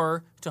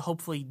 or to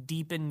hopefully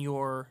deepen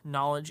your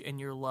knowledge and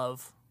your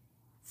love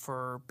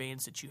for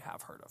bands that you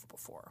have heard of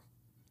before.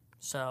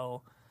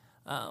 So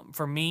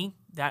for me,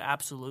 that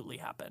absolutely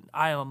happened.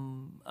 I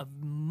am a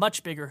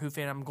much bigger Who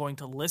fan. I'm going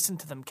to listen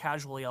to them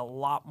casually a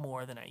lot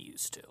more than I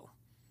used to.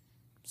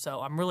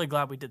 So I'm really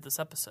glad we did this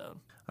episode.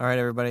 All right,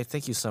 everybody.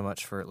 Thank you so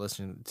much for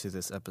listening to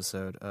this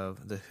episode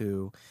of The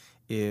Who.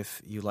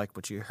 If you liked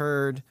what you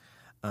heard,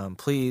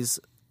 please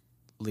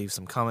leave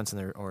some comments in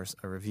there or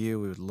a review.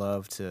 We would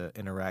love to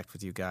interact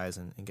with you guys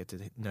and get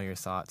to know your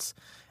thoughts.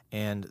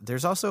 And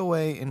there's also a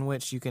way in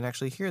which you can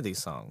actually hear these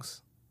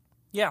songs.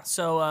 Yeah,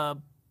 so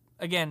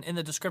again, in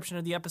the description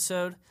of the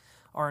episode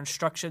are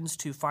instructions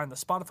to find the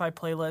Spotify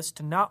playlist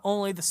to not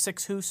only the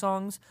 6 Who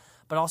songs,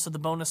 but also the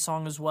bonus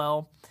song as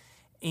well.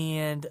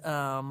 And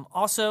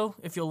also,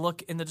 if you'll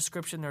look in the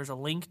description, there's a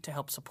link to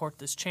help support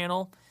this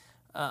channel.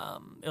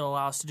 It'll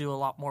allow us to do a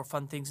lot more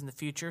fun things in the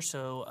future,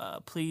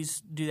 so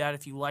please do that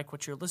if you like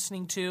what you're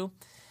listening to.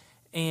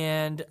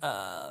 And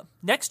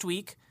next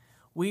week,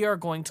 we are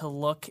going to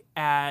look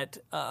at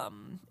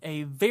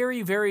a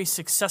very, very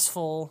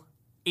successful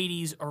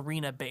 80s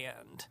arena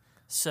band.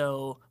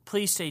 So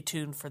please stay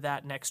tuned for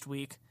that next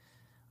week.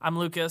 I'm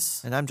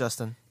Lucas. And I'm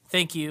Justin.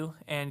 Thank you,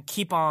 and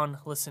keep on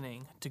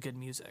listening to good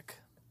music.